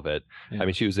in all of it. Yeah. I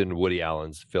mean, she was in Woody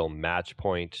Allen's film Match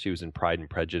Point. She was in Pride and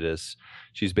Prejudice.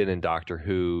 She's been in Doctor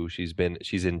Who. She's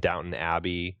in Downton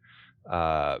Abbey.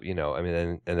 You know, I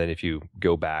mean, and then if you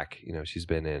go back, you know, she's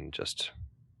been in just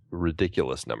a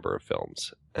ridiculous number of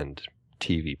films and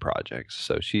TV projects.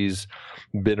 So she's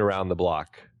been around the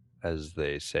block, as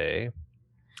they say.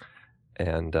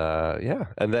 And yeah,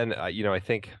 and then you know, I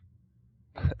think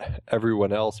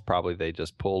everyone else probably they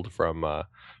just pulled from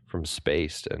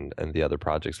Spaced and the other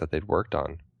projects that they'd worked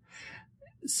on.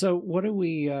 So what can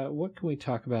we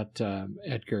talk about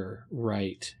Edgar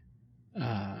Wright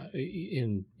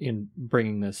in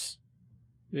bringing this,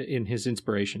 in his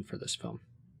inspiration for this film?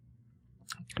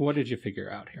 What did you figure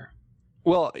out here?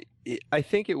 Well, I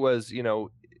think it was, you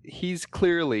know, he's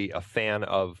clearly a fan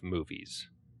of movies.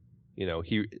 You know,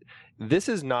 this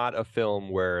is not a film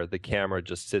where the camera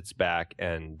just sits back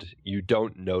and you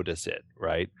don't notice it,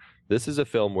 right? This is a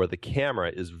film where the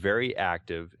camera is very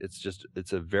active.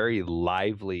 It's a very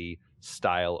lively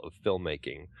style of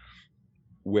filmmaking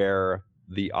where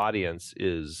the audience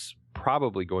is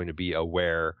probably going to be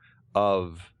aware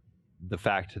of the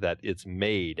fact that it's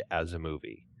made as a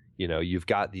movie. You know, you've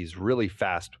got these really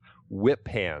fast whip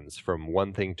hands from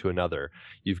one thing to another.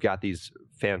 You've got these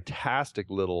fantastic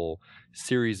little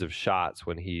series of shots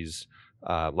when he's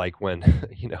like when,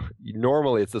 you know,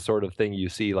 normally it's the sort of thing you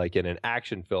see like in an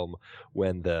action film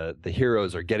when the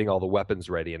heroes are getting all the weapons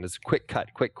ready and it's quick cut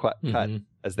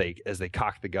as they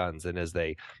cock the guns and as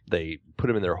they put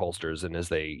them in their holsters and as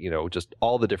they, you know, just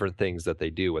all the different things that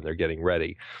they do when they're getting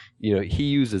ready. You know, he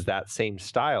uses that same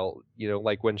style, you know,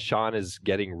 like when Shaun is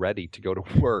getting ready to go to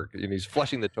work and he's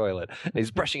flushing the toilet and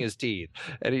he's brushing his teeth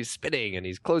and he's spitting and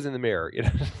he's closing the mirror, you know,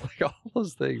 like all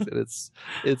those things. And it's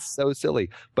so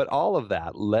silly. But all of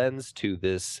that lends to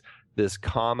this this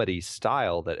comedy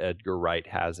style that Edgar Wright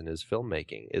has in his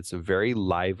filmmaking. It's a very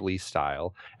lively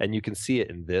style, and you can see it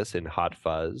in Hot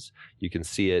Fuzz. You can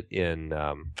see it in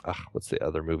what's the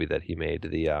other movie that he made?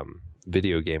 The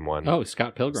video game one. Oh,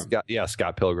 Scott Pilgrim.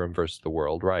 Scott Pilgrim versus the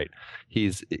World. Right.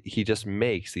 He just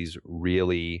makes these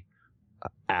really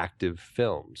active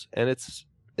films, and it's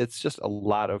just a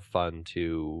lot of fun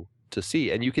to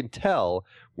see. And you can tell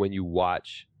when you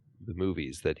watch the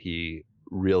movies that he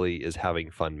really is having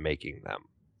fun making them.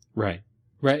 Right.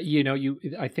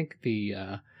 I think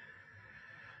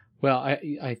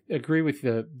I agree with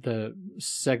the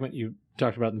segment you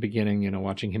talked about in the beginning,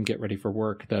 watching him get ready for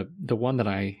work. The one that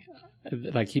I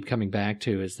keep coming back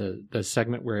to is the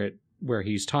segment where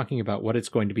he's talking about what it's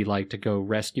going to be like to go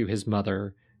rescue his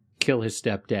mother, kill his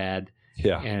stepdad,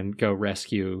 and go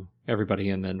rescue everybody,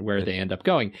 and then where they end up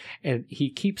going. And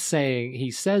he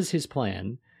says his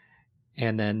plan,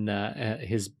 and then Ed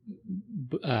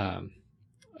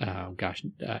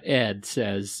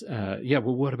says,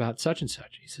 well, what about such and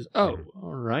such? He says, all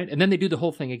right. And then they do the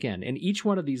whole thing again. And each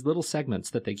one of these little segments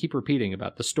that they keep repeating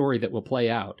about the story that will play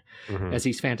out as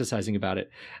he's fantasizing about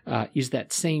it, is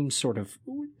that same sort of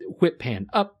whip pan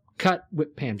up, cut,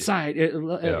 whip pan, side,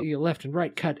 left and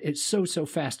right, cut. It's so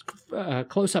fast.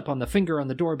 Close up on the finger on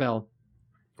the doorbell.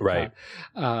 Right.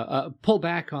 Pull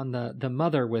back on the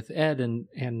mother with Ed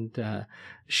and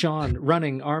Shaun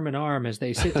running arm in arm as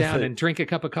they sit down and drink a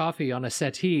cup of coffee on a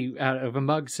settee out of a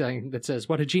mug that says,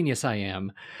 "What a genius I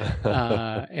am."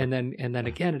 And then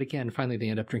again and again, finally they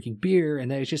end up drinking beer, and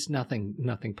there's just nothing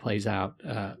plays out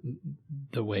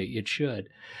the way it should.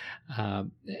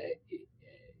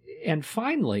 And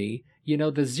finally,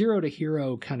 the zero to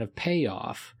hero kind of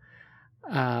payoff,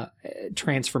 final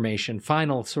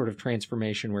sort of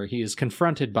transformation where he is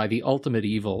confronted by the ultimate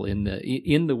evil in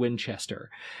the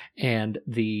Winchester, and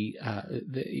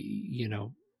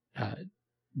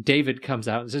David comes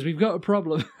out and says, "We've got a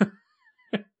problem."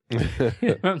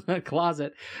 From the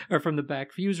closet or from the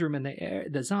back fuse room, and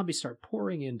the zombies start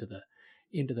pouring into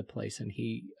the place, and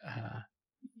he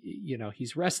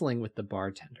he's wrestling with the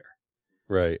bartender.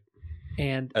 Right.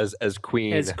 And as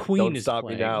Queen Don't is Stop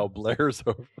playing. Me Now blares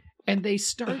over. And they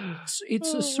start,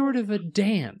 it's a sort of a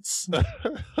dance.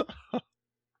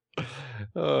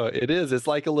 It is. It's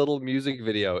like a little music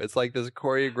video. It's like this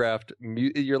choreographed,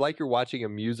 you're watching a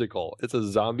musical. It's a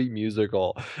zombie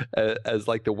musical, as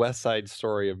like the West Side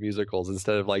Story of musicals,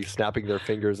 instead of like snapping their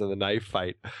fingers in the knife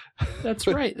fight. That's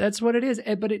right. That's what it is.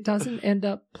 But it doesn't end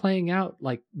up playing out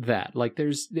like that.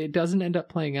 It doesn't end up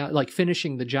playing out like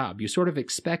finishing the job. You sort of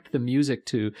expect the music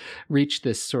to reach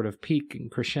this sort of peak and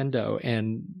crescendo,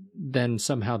 and then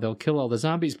somehow they'll kill all the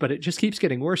zombies, but it just keeps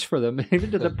getting worse for them,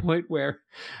 even to the point where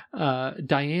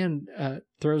Diane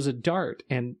throws a dart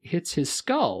and hits his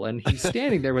skull, and he's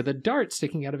standing there with a dart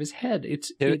sticking out of his head.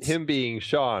 It's him being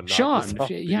Shaun,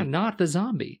 not the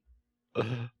zombie.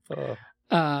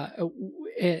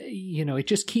 It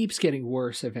just keeps getting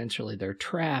worse. Eventually, they're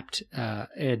trapped,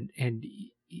 and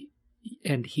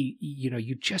he,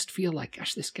 you just feel like,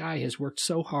 gosh, this guy has worked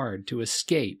so hard to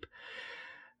escape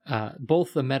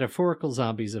both the metaphorical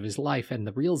zombies of his life and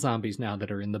the real zombies now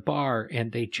that are in the bar,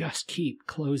 and they just keep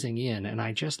closing in. And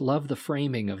I just love the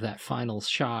framing of that final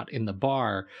shot in the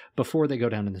bar before they go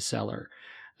down in the cellar,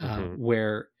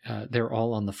 where they're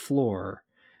all on the floor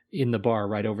in the bar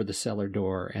right over the cellar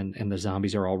door, and the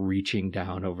zombies are all reaching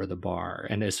down over the bar.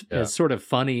 And as sort of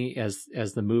funny as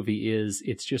the movie is,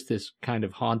 it's just this kind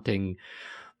of haunting,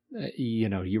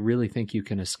 you really think you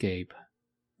can escape.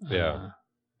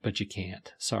 But you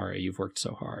can't. Sorry, you've worked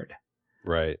so hard.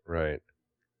 Right.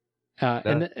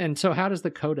 And so how does the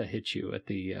coda hit you at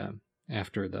the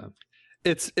after the?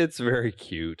 It's very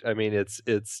cute. I mean, it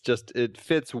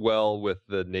fits well with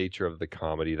the nature of the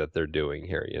comedy that they're doing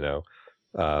here.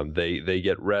 They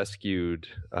get rescued.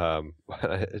 I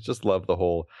just love the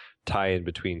whole tie-in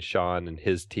between Shaun and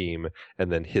his team,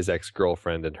 and then his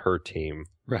ex-girlfriend and her team.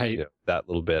 Right. That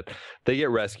little bit. They get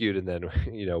rescued, and then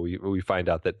we find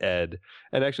out that Ed,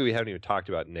 and actually we haven't even talked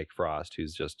about Nick Frost,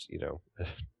 who's just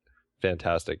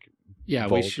fantastic. Yeah,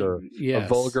 a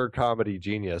vulgar comedy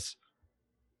genius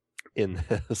in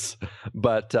this,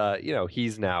 but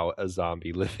he's now a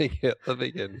zombie living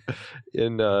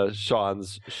in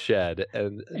Shaun's shed,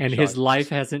 and his life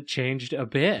hasn't changed a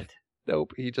bit.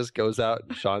 Nope, he just goes out.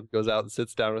 Shaun goes out and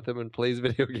sits down with him and plays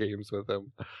video games with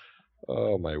him.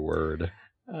 Oh my word!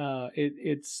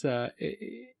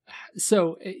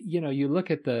 So you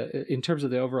look at in terms of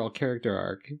the overall character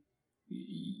arc,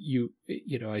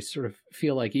 I sort of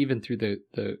feel like even through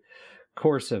the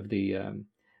course of the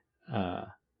I'm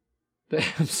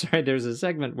sorry, there's a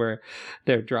segment where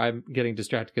they're getting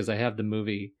distracted because I have the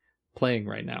movie playing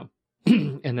right now.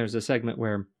 And there's a segment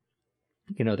where,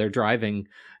 they're driving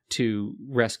to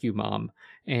rescue mom,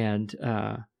 and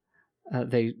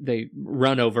they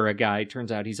run over a guy.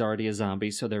 Turns out he's already a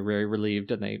zombie, so they're very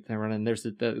relieved, and they run in. There's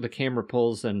the camera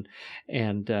pulls and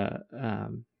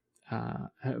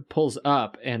pulls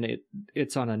up, and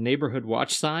it's on a neighborhood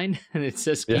watch sign, and it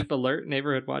says keep alert,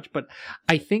 neighborhood watch. But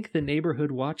I think the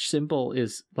neighborhood watch symbol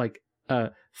is like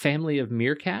a family of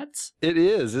meerkats. It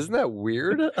is. Isn't that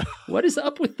weird? What is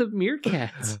up with the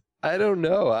meerkats? I don't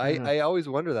know. I always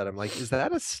wonder that. I'm like, is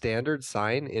that a standard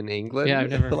sign in England? Yeah, I've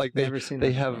never never seen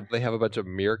that. Before. They have a bunch of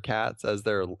meerkats as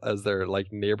their like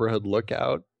neighborhood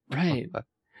lookout. Right.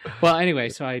 Well, anyway,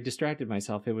 so I distracted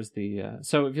myself. It was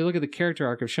so if you look at the character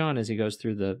arc of Shaun as he goes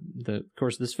through the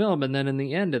course of this film, and then in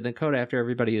the end, in the coda, after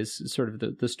everybody is sort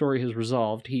of the story has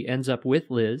resolved, he ends up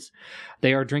with Liz.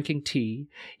 They are drinking tea.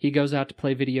 He goes out to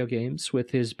play video games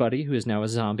with his buddy, who is now a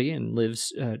zombie and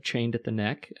lives chained at the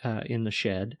neck in the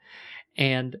shed.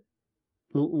 And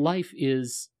life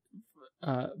is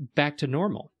back to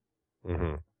normal.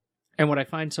 Mm-hmm. And what I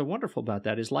find so wonderful about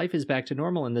that is life is back to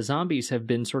normal, and the zombies have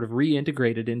been sort of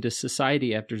reintegrated into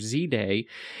society after Z-Day,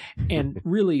 and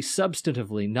really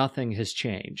substantively nothing has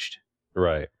changed.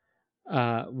 Right.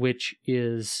 Which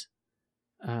is,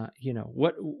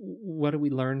 what do we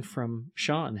learn from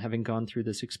Shaun having gone through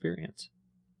this experience?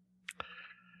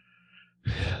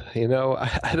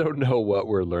 I don't know what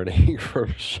we're learning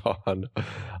from Shaun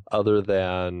other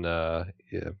than,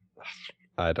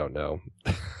 I don't know.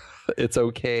 It's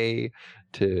okay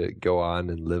to go on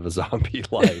and live a zombie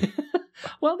life.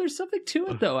 Well, there's something to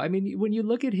it, though. I mean, when you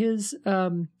look at his,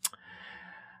 when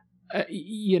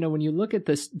you look at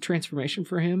this transformation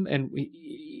for him, and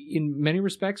in many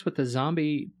respects, what the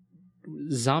zombie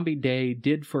day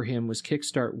did for him was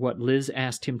kickstart what Liz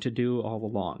asked him to do all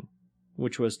along,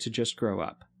 which was to just grow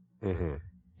up. Mm-hmm.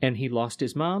 And he lost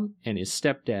his mom and his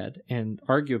stepdad and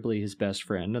arguably his best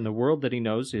friend, and the world that he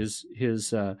knows is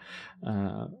his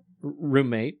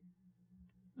roommate.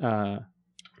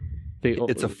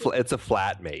 It's a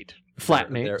flatmate.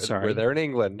 Flatmate. Sorry, they're in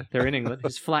England. They're in England.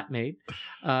 His flatmate.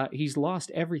 He's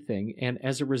lost everything, and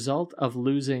as a result of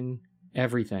losing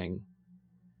everything,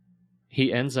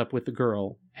 he ends up with the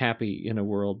girl, happy in a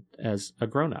world as a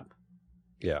grown-up.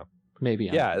 Yeah. Maybe.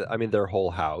 Yeah, I mean, their whole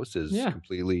house is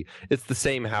completely... It's the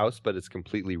same house, but it's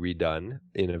completely redone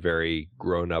in a very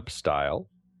grown-up style.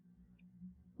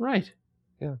 Right.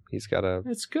 Yeah, he's got a...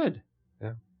 It's good.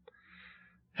 Yeah.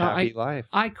 Happy life.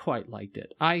 I quite liked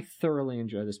it. I thoroughly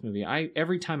enjoy this movie.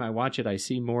 Every time I watch it, I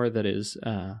see more that is...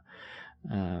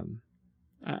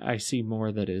 I see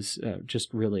more that is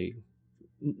just really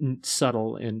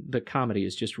subtle, and the comedy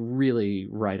is just really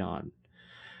right on.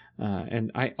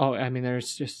 And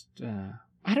there's just,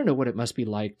 I don't know what it must be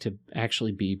like to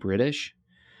actually be British.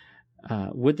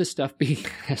 Would the stuff be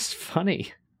as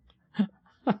funny?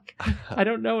 I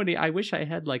don't know any. I wish I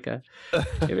had if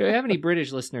you have any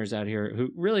British listeners out here who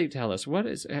really tell us what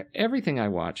is everything I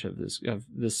watch of this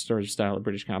sort of style of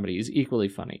British comedy is equally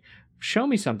funny. Show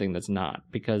me something that's not,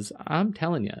 because I'm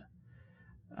telling you,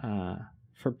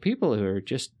 for people who are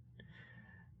just,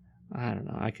 I don't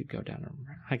know, I could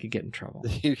get in trouble.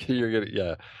 You're gonna,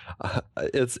 yeah.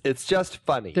 It's just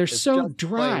funny. They're so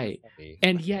dry,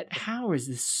 and yet how is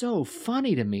this so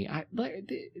funny to me?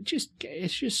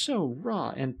 It's just so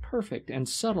raw and perfect and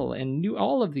subtle and new,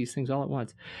 all of these things all at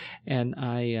once, and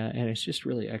and it's just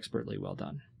really expertly well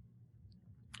done.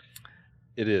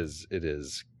 It is.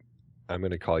 I'm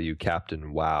going to call you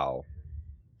Captain Wow.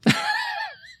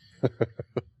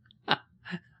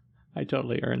 I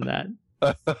totally earned that.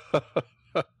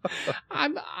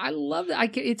 I love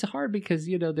that. It's hard because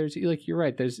there's, like, you're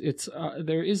right.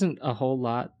 There isn't a whole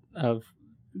lot of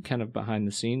kind of behind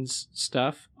the scenes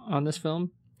stuff on this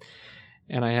film,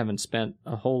 and I haven't spent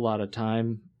a whole lot of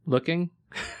time looking.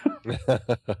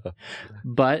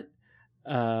 But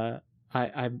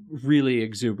I'm really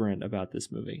exuberant about this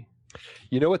movie.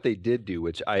 You know what they did do,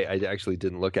 which I actually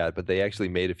didn't look at, but they actually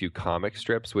made a few comic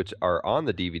strips which are on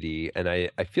the DVD, and I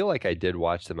feel like I did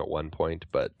watch them at one point,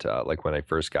 but like when I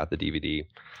first got the DVD,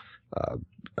 I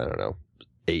don't know,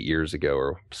 8 years ago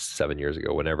or 7 years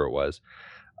ago, whenever it was,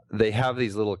 they have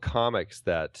these little comics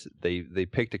that they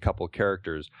picked a couple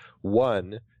characters.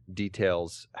 One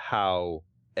details how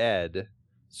Ed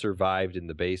survived in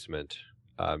the basement,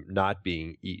 not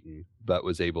being eaten, but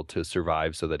was able to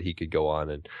survive so that he could go on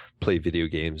and play video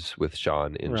games with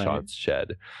Shaun in Shaun's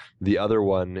shed. The other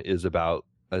one is about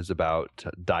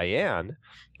Diane,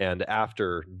 and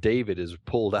after David is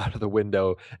pulled out of the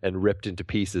window and ripped into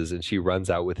pieces, and she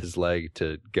runs out with his leg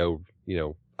to go,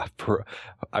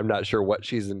 I'm not sure what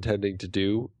she's intending to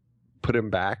do, put him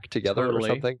back together or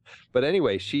something. But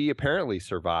anyway, she apparently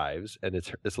survives, and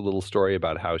it's a little story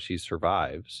about how she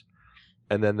survives.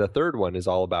 And then the third one is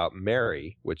all about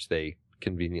Mary, which they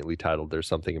conveniently titled There's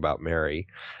Something About Mary.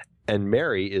 And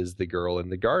Mary is the girl in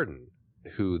the garden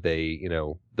who they,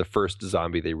 the first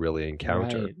zombie they really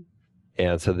encounter. Right.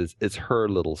 And so it's her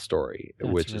little story,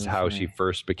 which is how she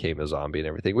first became a zombie and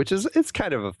everything, it's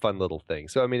kind of a fun little thing.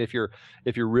 So, I mean, if you're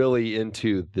really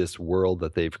into this world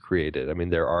that they've created, I mean,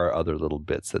 there are other little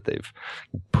bits that they've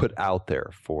put out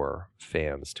there for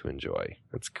fans to enjoy.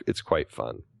 It's quite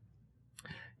fun.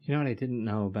 You know what I didn't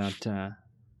know about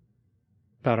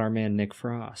our man Nick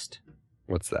Frost?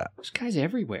 What's that? This guy's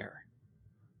everywhere.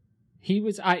 He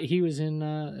was in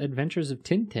Adventures of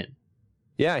Tintin.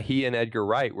 Yeah, he and Edgar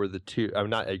Wright were the two.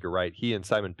 Not Edgar Wright. He and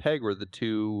Simon Pegg were the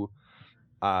two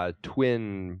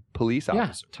twin police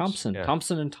officers. Yeah, Thompson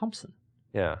and Thompson.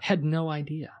 Yeah, had no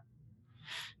idea.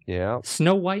 Yeah,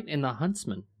 Snow White and the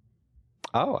Huntsman.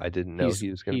 Oh, I didn't know he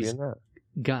was going to be in that.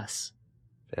 Gus.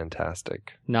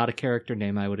 Fantastic. Not a character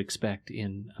name I would expect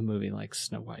in a movie like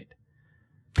Snow White.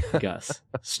 Gus.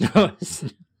 Snow.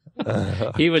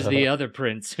 He was the other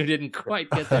prince who didn't quite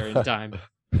get there in time.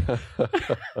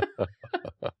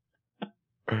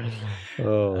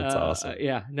 Oh, that's awesome.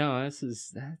 Yeah, no,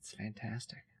 that's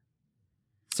fantastic.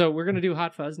 So we're going to do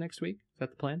Hot Fuzz next week? Is that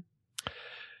the plan?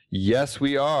 Yes,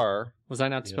 we are. Was I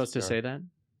not supposed to say that?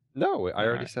 No, I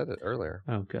already said it earlier.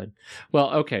 Oh, good.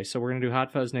 Well, okay, so we're going to do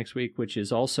Hot Fuzz next week, which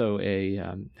is also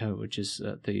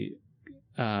the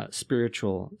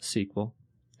spiritual sequel.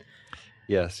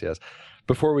 Yes.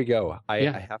 Before we go, I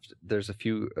have to. There's a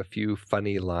few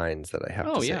funny lines that I have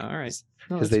to say. Oh yeah, all right.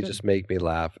 Because they just make me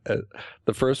laugh.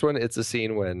 The first one, it's a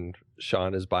scene when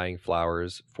Shaun is buying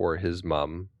flowers for his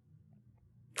mom,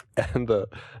 and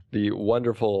the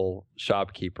wonderful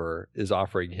shopkeeper is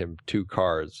offering him 2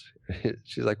 cards.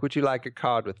 She's like, "Would you like a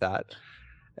card with that?"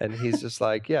 And he's just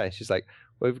like, "Yeah." She's like,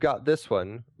 "We've got this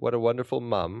one. What a wonderful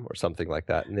mum," or something like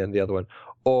that. And then the other one,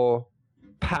 "Or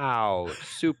pow,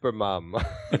 super mum."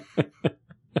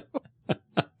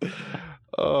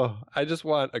 Oh, I just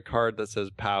want a card that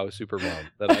says "Pow, Super Mom"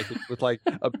 that I could, with like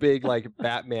a big like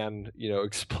Batman,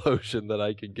 explosion that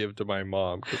I could give to my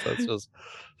mom, because that's just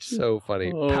so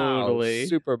funny. Totally. Pow,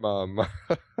 Super Mom.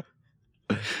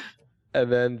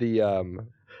 And then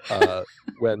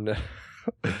when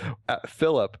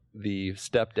Philip, the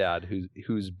stepdad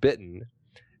who's bitten,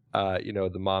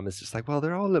 the mom is just like, "Well,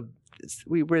 they're all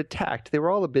we were attacked. They were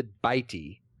all a bit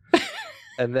bitey,"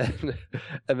 and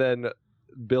then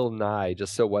Bill Nye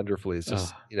just so wonderfully is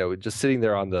just just sitting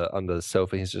there on the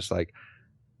sofa. He's just like,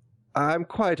 "I'm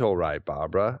quite all right,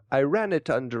 Barbara. I ran it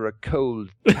under a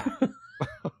cold tap."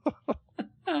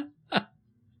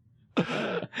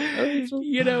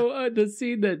 The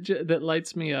scene that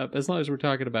lights me up, as long as we're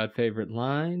talking about favorite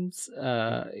lines,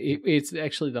 it's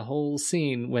actually the whole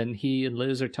scene when he and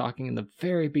Liz are talking in the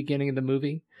very beginning of the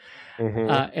movie,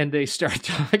 and they start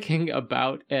talking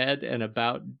about Ed and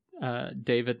about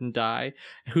David and Di,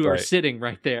 who are sitting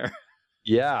right there.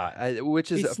 Yeah,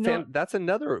 which is that's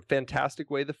another fantastic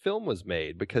way the film was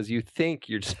made, because you think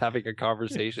you're just having a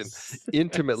conversation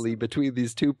intimately between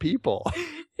these two people.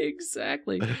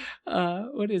 Exactly.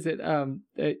 What is it?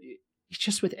 It's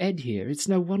just with Ed here. It's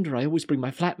no wonder I always bring my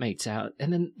flatmates out,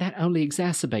 and then that only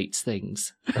exacerbates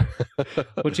things.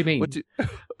 What do you mean?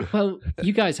 Well,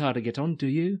 you guys hardly get on, do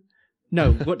you?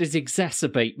 No, what does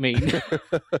exacerbate mean?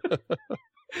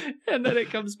 And then it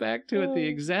comes back to it, the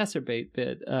exacerbate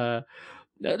bit.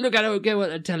 Look, I don't get what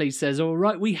the telly says. All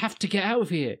right, we have to get out of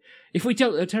here. If we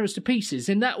don't, they'll tear us to pieces,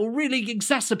 and that will really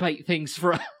exacerbate things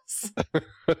for us.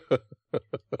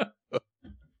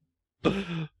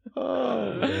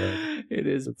 Oh, man. It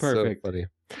is perfect. So funny.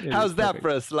 How's that for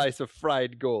a slice of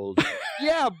fried gold?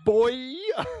 Yeah, boy.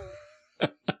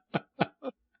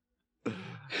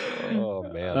 Oh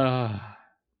man.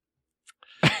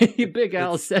 Big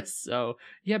Al says so.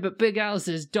 Yeah, but Big Al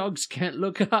says dogs can't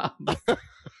look up.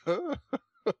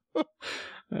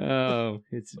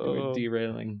 It's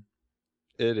derailing.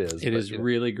 It is. It is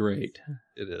really great.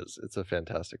 It is. It's a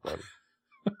fantastic one.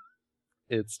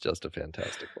 It's just a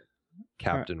fantastic one.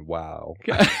 Captain Wow.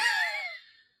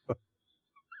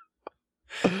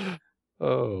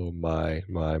 Oh my.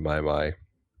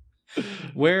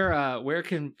 Where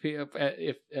can,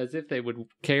 if they would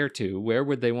care to, where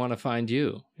would they want to find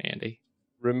you, Andy?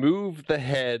 Remove the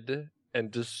head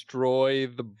and destroy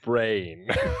the brain.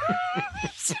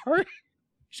 Sorry.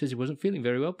 He says he wasn't feeling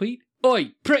very well, Pete.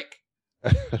 Oi, prick!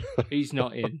 He's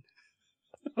not in.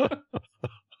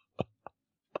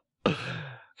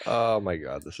 Oh my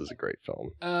God, this is a great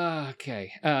film.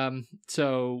 Okay.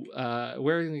 So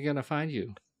where are they going to find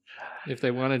you? if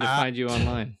they wanted to find you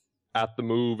online? At the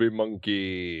Movie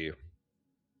Monkey.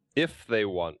 If they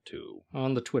want to.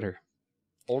 On the Twitter.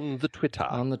 On the Twitter.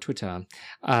 You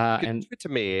can Twitter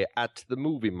me at the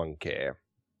Movie Monkey.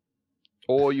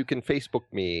 Or you can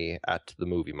Facebook me at the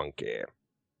Movie Monkey.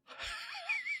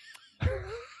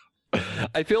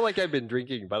 I feel like I've been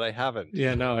drinking, but I haven't.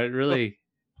 Yeah, no, it really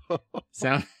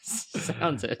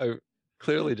sounds it. I've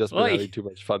clearly just been having too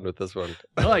much fun with this one.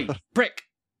 Oi, prick!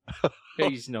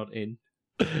 He's not in.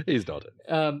 He's not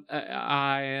in.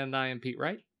 I am Pete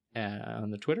Wright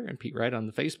on the Twitter and Pete Wright on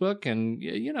the Facebook, and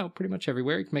pretty much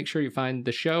everywhere. You can make sure you find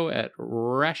the show at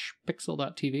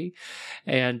rashpixel.tv,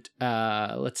 and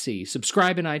let's see,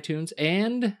 subscribe in iTunes,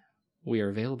 and we are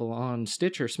available on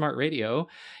Stitcher Smart Radio.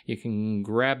 You can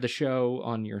grab the show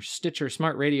on your Stitcher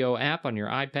Smart Radio app on your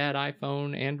iPad,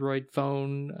 iPhone, Android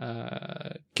phone,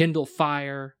 Kindle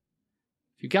Fire.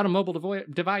 If you've got a mobile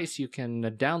device, you can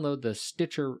download the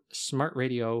Stitcher Smart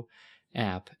Radio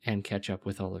app and catch up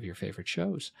with all of your favorite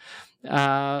shows.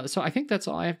 So I think that's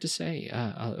all I have to say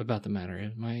about the matter.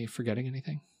 Am I forgetting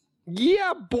anything?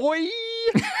 Yeah, boy!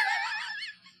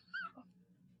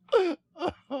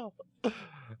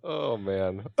 Oh,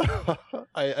 man.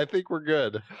 I think we're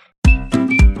good.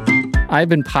 I've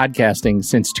been podcasting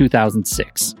since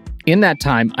 2006. In that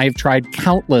time, I've tried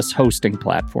countless hosting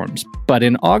platforms. But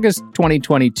in August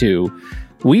 2022,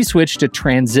 we switched to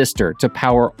Transistor to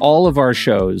power all of our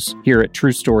shows here at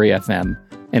True Story FM,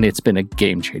 and it's been a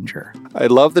game changer. I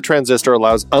love the Transistor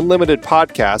allows unlimited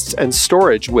podcasts and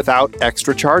storage without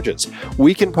extra charges.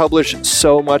 We can publish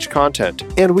so much content,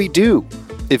 and we do.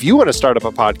 If you want to start up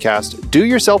a podcast, do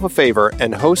yourself a favor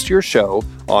and host your show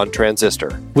on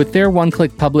Transistor. With their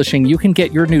one-click publishing, you can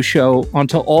get your new show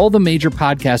onto all the major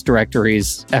podcast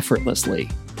directories effortlessly.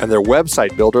 And their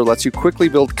website builder lets you quickly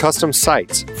build custom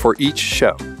sites for each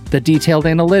show. The detailed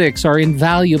analytics are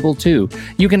invaluable too.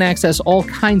 You can access all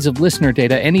kinds of listener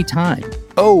data anytime.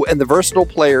 Oh, and the versatile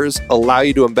players allow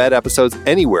you to embed episodes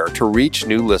anywhere to reach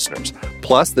new listeners.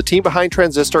 Plus, the team behind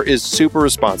Transistor is super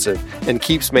responsive and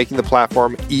keeps making the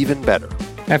platform even better.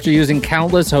 After using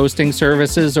countless hosting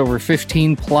services over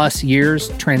 15 plus years,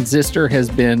 Transistor has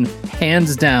been,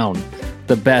 hands down,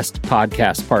 the best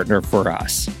podcast partner for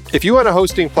us. If you want a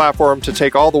hosting platform to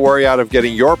take all the worry out of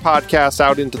getting your podcast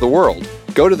out into the world,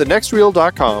 go to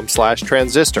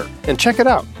thenextreel.com/transistor and check it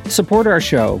out. Support our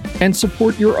show and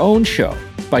support your own show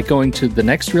by going to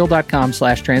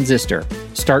thenextreel.com/transistor.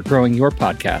 Start growing your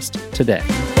podcast today.